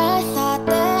 I thought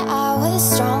that I was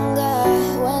stronger.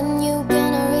 When you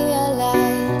gonna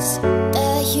realize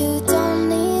that you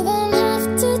don't even have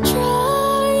to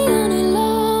try any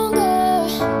longer?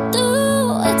 Do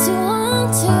what you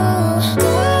want to.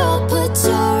 Girl, put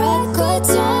your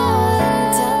records on.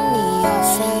 Tell me your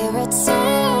favorite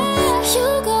song. You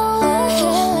go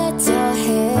ahead, let your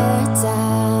hair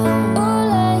down. All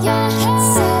of your hair.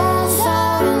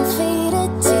 Sapphire and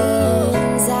faded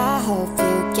jeans, I hope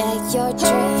you get your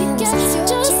dreams.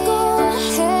 Just go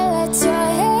ahead, let your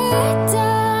hair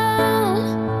down.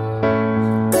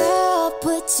 Girl,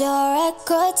 put your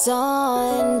records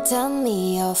on. Tell me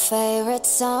your favorite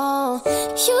song.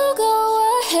 You go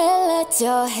ahead, let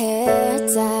your hair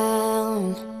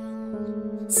down.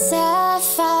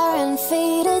 Sapphire and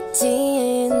faded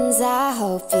jeans, I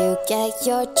hope you get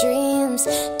your dreams.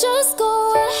 Just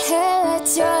go ahead, let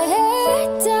your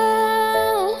hair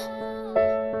down.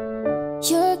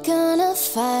 You're gonna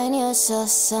find yourself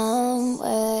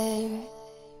somewhere,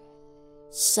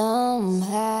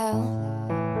 somehow.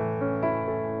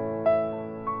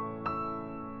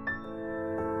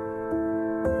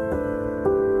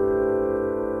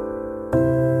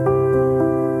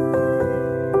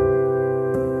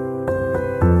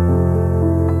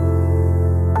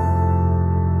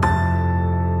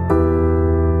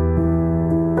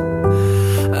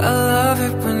 I love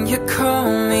it when you call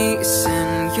me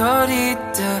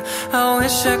señorita. I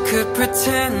wish I could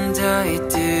pretend I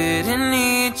didn't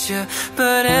need you,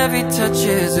 but every touch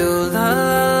is ooh la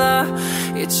la la.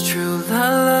 It's true la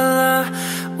la la.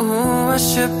 Ooh, I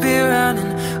should be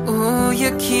running. Ooh,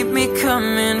 you keep me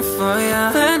coming for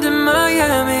ya. Land in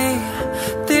Miami,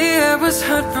 the air was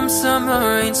hot from summer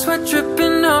rain, sweat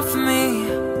dripping off me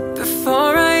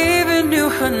before I even knew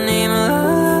her name. La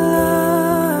la la.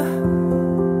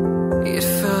 It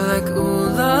felt like ooh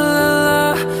la la la,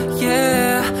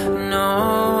 yeah, no.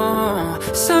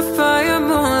 Sapphire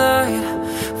moonlight,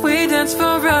 we danced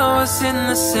for hours in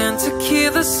the sand,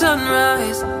 tequila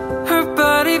sunrise. Her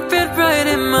body fit right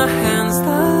in my hands,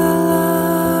 la la la.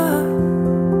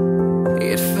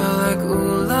 It felt like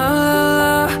ooh la la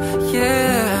la,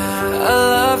 yeah. I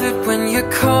love it when you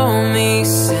call me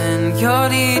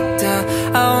señorita.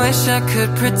 I wish I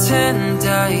could pretend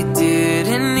I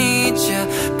didn't need you,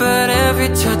 but every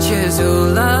touch is ooh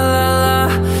la la la.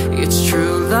 It's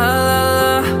true la la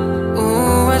la.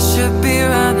 Ooh, I should be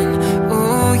running.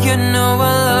 Ooh, you know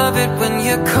I love it when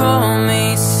you call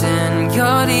me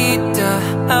señorita.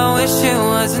 I wish it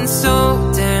wasn't so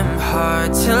damn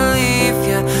hard to leave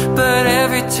you, but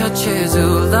every touch is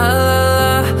ooh la la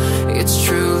la. It's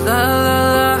true la la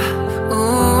la.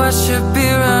 Ooh, I should be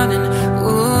running.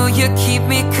 Ooh, you keep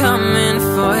me coming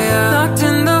for ya. Locked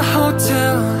in the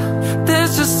hotel,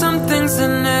 there's just some things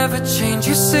that never change.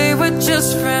 You say we're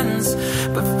just friends,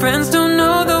 but friends don't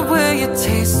know the way you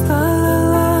taste, la la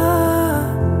la.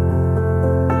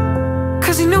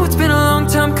 Cause you know it's been a long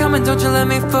time coming, don't you let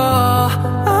me fall.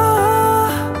 Oh,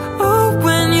 oh,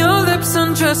 when your lips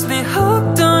undress me,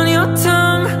 hooked on your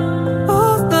tongue.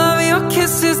 Oh, love, your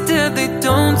kisses deadly,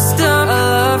 don't stop. I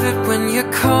love it when you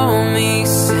call me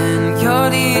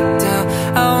señorita.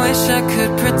 I wish I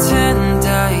could pretend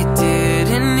I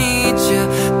didn't need you,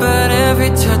 but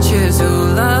every touch is ooh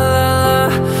la la la.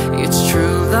 It's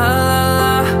true la la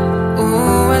la.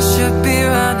 Ooh, I should be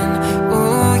running.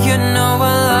 Ooh, you know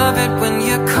I love it when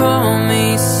you call me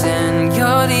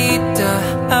señorita.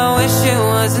 I wish it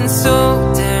wasn't so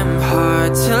damn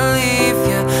hard to leave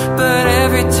you, but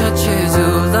every touch is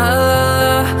ooh la la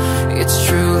la. It's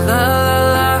true la la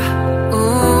la.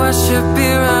 Ooh, I should be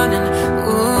running.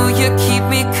 Ooh, you keep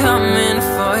me coming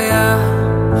for ya.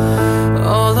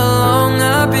 All along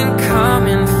I've been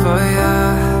coming for ya.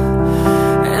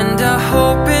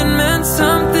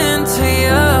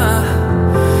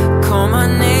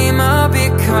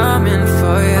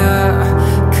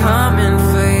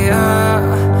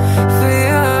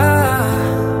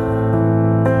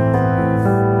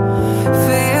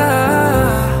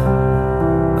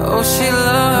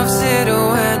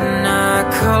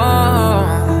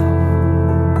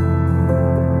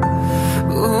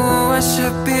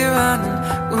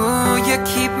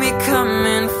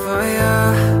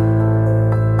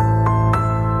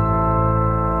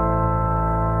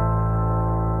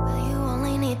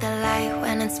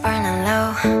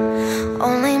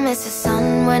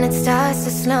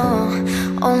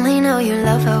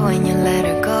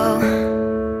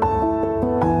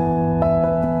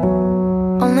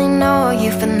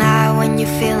 you feel high when you're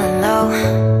feeling low.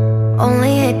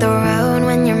 Only hate the road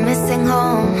when you're missing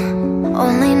home.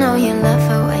 Only know you love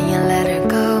her when you let her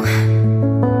go.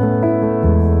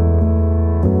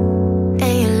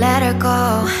 And you let her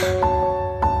go.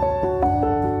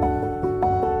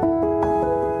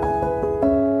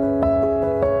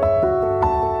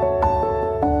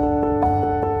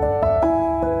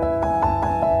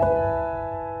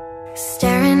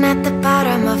 Staring at the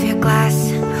bottom of your glass,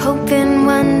 hoping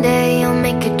one day you'll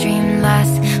make a dream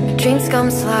last. But dreams come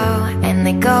slow and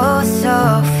they go so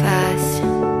fast.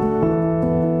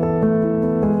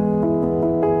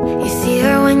 You see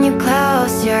her when you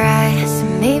close your eyes.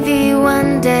 Maybe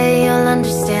one day you'll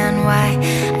understand why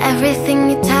everything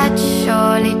you touch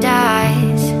surely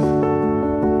dies.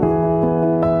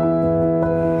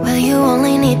 Well, you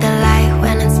only need the light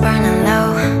when it's burning low.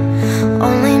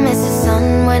 Only miss the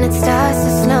sun when it starts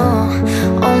to snow.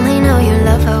 Only know you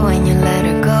love her when you let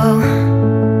her go.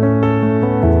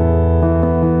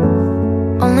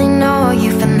 Only know you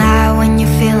feel high when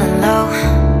you're feeling low.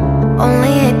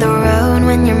 Only hate the road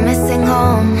when you're missing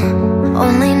home.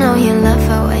 Only know you love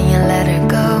her when you let her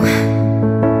go.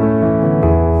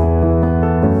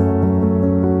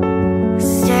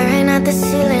 Staring at the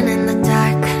ceiling in the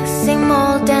dark, same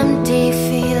old empty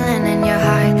feeling in your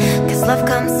heart. Cause love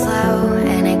comes slow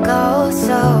and it goes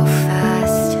so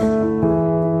fast.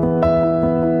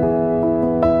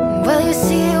 Well, you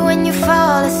see it when you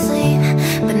fall asleep,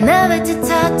 but never to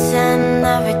touch and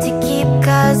never to keep.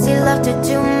 Cause you loved her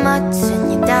too much and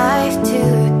you dive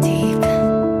too deep.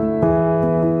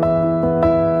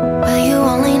 Well, you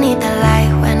only need the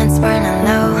light when it's burning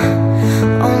low.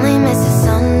 Only miss the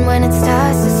sun when it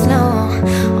starts to snow.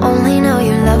 Only know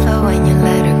you love her when you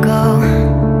let her go.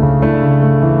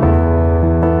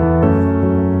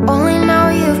 Only know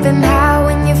you've been high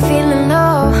when you're feeling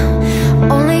low.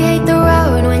 Only hate the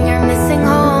road when you're missing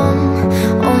home.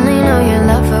 Only know you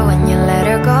love her when you let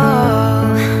her go.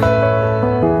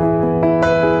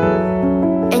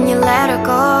 And you let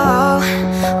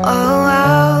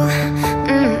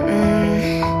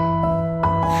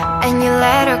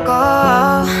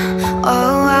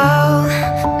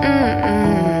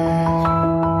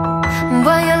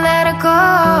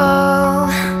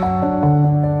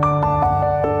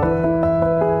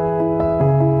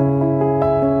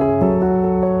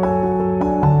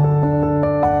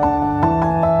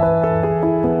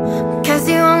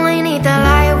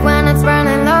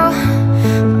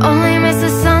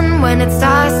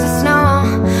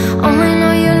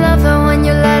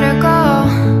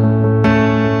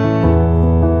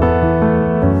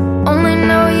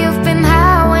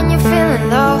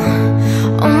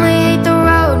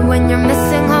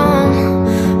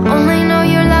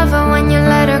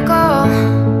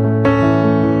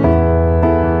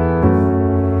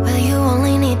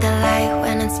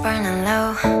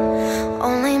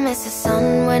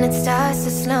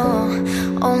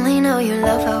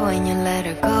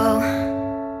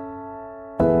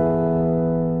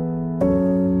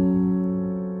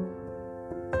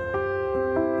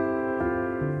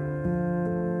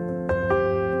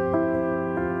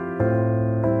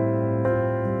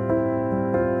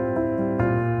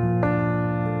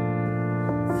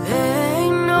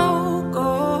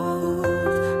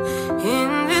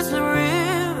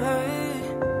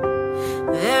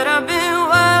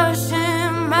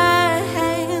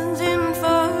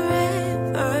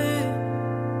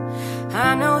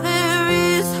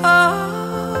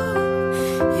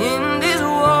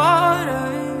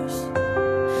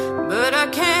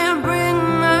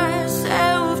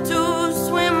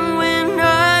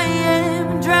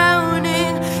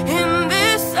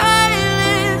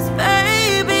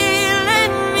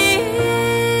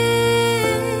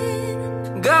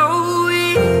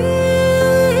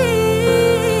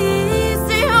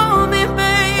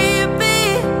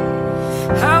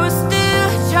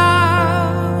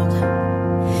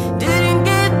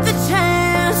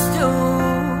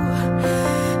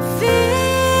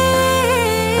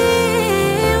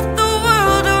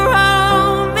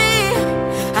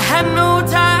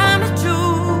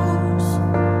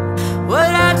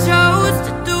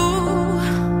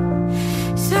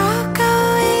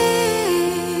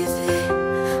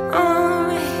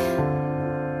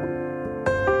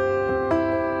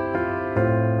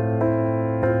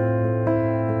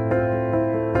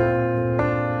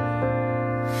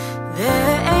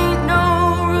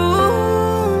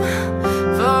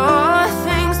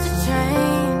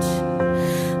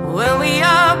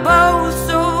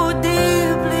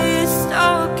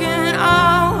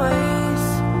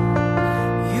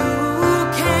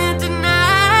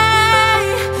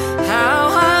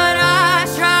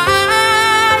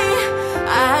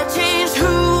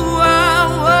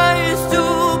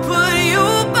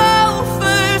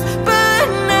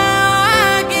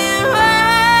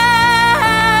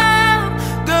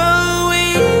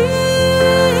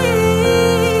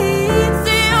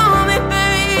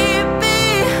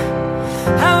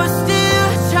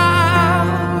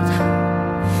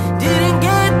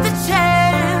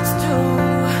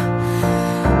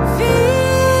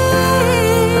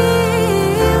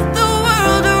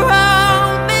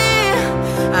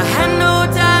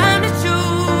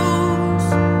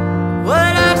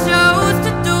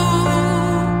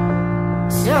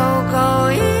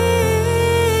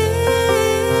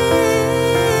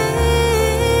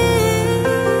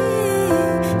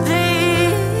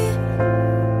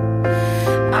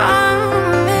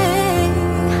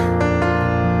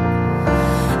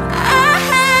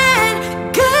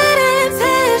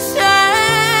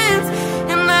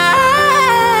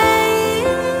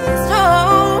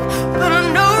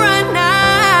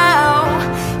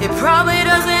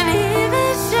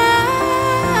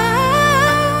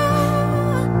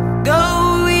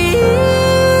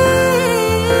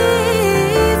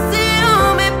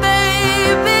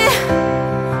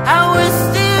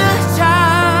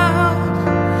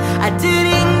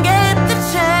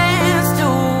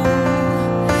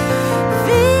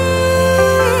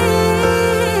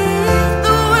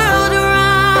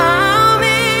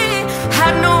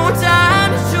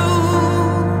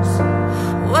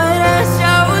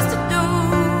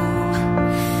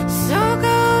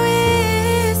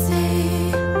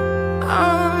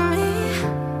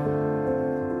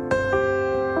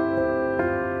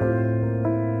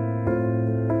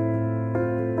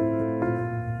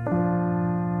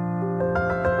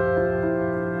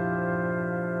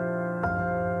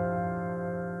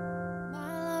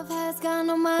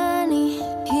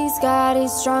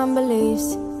strong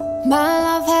beliefs. My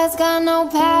love has got no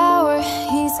power,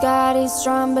 he's got his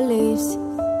strong beliefs.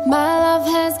 My love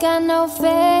has got no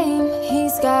fame,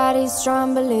 he's got his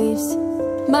strong beliefs.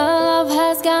 My love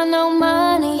has got no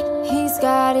money, he's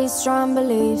got his strong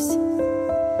beliefs.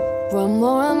 Want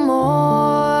more and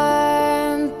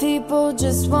more, people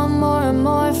just want more and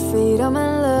more freedom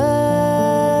and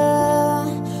love.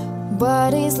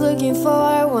 What he's looking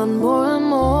for, want more and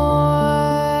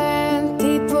more,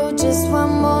 people just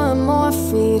want more and more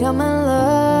freedom and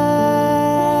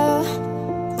love.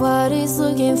 What he's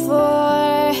looking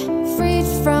for, freed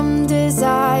from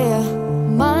desire,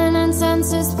 mind and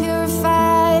senses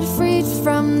purified, freed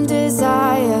from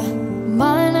desire,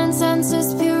 mind and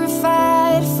senses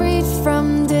purified, freed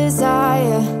from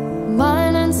desire,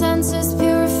 mind and senses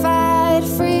purified,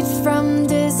 freed from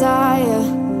desire.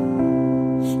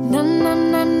 Na na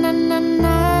na na na na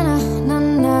na na na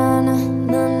na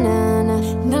na na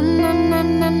na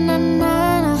na na na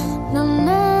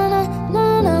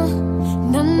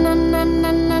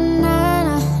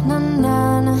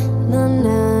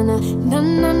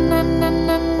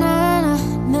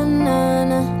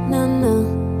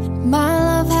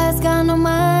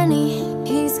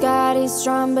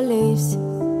strong beliefs.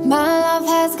 My love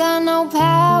has got no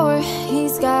power,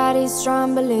 he's got his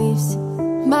strong beliefs.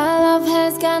 My love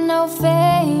has got no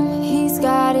fame, he's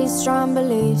got his strong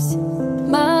beliefs.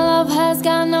 My love has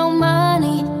got no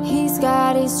money, he's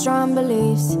got his strong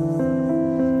beliefs.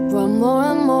 Want more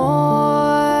and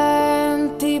more,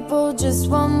 people just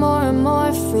want more and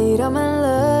more freedom and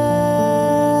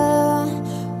love.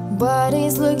 What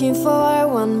he's looking for,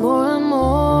 want more and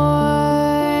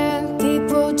more,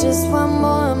 people just want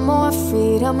more and more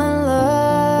freedom and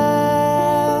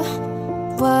love.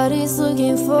 What he's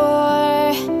looking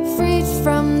for, freed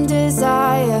from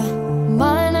desire,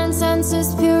 mind and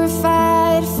senses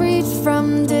purified, freed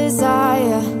from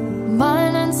desire,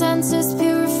 mind and senses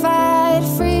purified,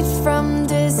 freed from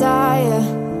desire,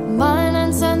 mind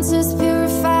and senses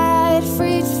purified,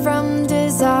 freed from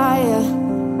desire.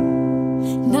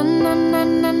 Na na na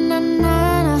na na na na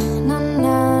na na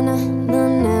na na na na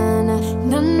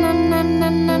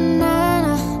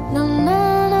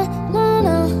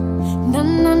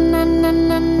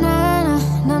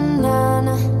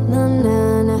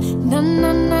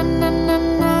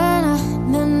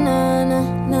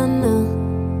na na.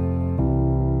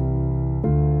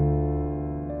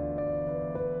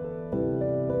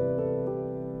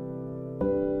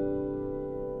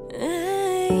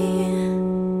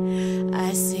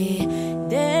 I see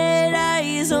dead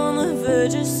eyes on the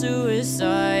verge of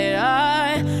suicide.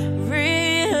 I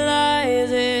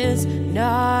realize it's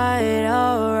not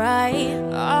alright.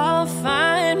 I'll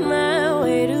find my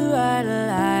way to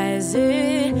idolize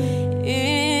it.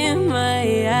 In my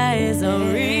eyes I'll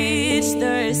reach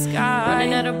the sky.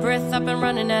 Running out of breath, I've been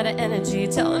running out of energy.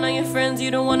 Telling all your friends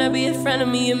you don't wanna be a friend of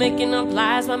me. You're making up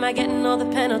lies, why am I getting all the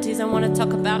penalties? I wanna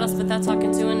talk about us without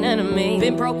talking to an enemy.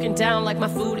 Been broken down like my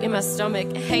food in my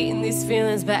stomach. Hating these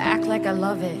feelings but act like I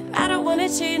love it. I don't wanna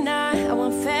cheat now, I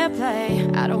want fair play.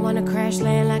 I don't wanna crash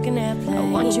land like an airplane. I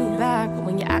want you back, but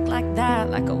when you act like that,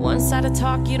 like a one-sided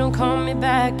talk, you don't call me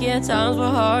back. Yeah, times were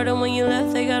harder, when you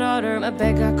left they got harder. My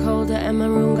bed got colder and my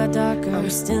room got darker. I'm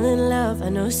still in love, I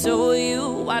know so are you.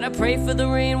 Why'd I pray for the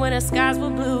rain when the skies were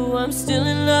blue? I'm still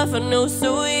in love, I know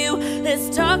so are you. Let's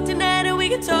talk tonight and we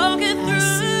can talk it through.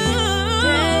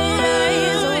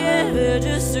 Oh yeah, verge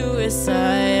of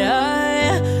suicide.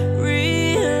 I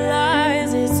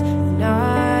realize it's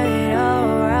not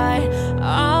alright.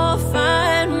 I'll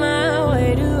find my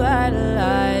way to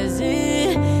idolize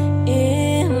it.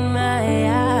 In my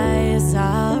eyes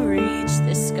I'll reach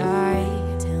the sky.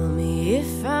 Tell me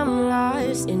if I'm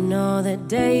lost in all the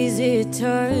days it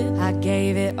took. I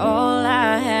gave it all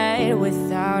I had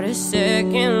without a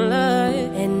second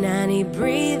look. And I need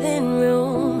breathing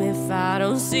room if I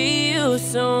don't see you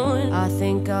soon. I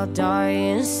think I'll die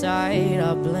inside,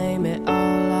 I'll blame it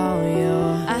all on you.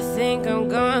 I think I'm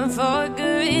gone for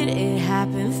good, it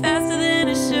happened faster than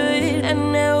it should.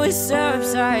 And now it's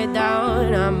upside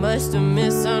down, I must have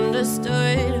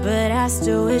misunderstood. But I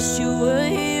still wish you were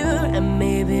here, and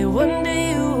maybe one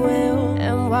day you will.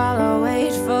 And while I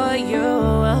wait for you,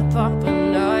 I'll pop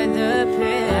another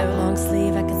pill. That long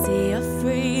sleeve, I can see you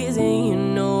freezing. You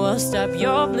know I'll stop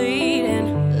your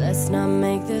bleeding. Let's not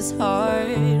make this hard,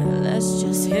 let's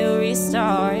just hit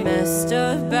restart. Messed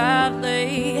up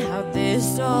badly, how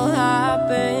this all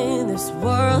happened. This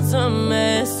world's a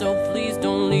mess, so please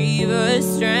don't leave us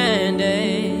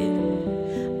stranded.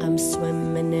 I'm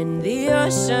swimming in the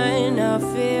ocean of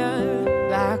fear,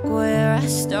 back where I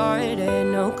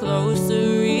started, no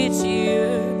closer each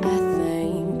year. I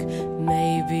think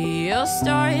maybe they'll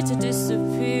start to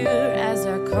disappear as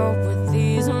I cope with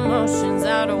these emotions.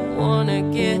 I don't wanna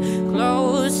get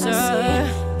closer.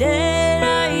 Dead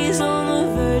eyes on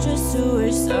the verge of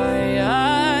suicide.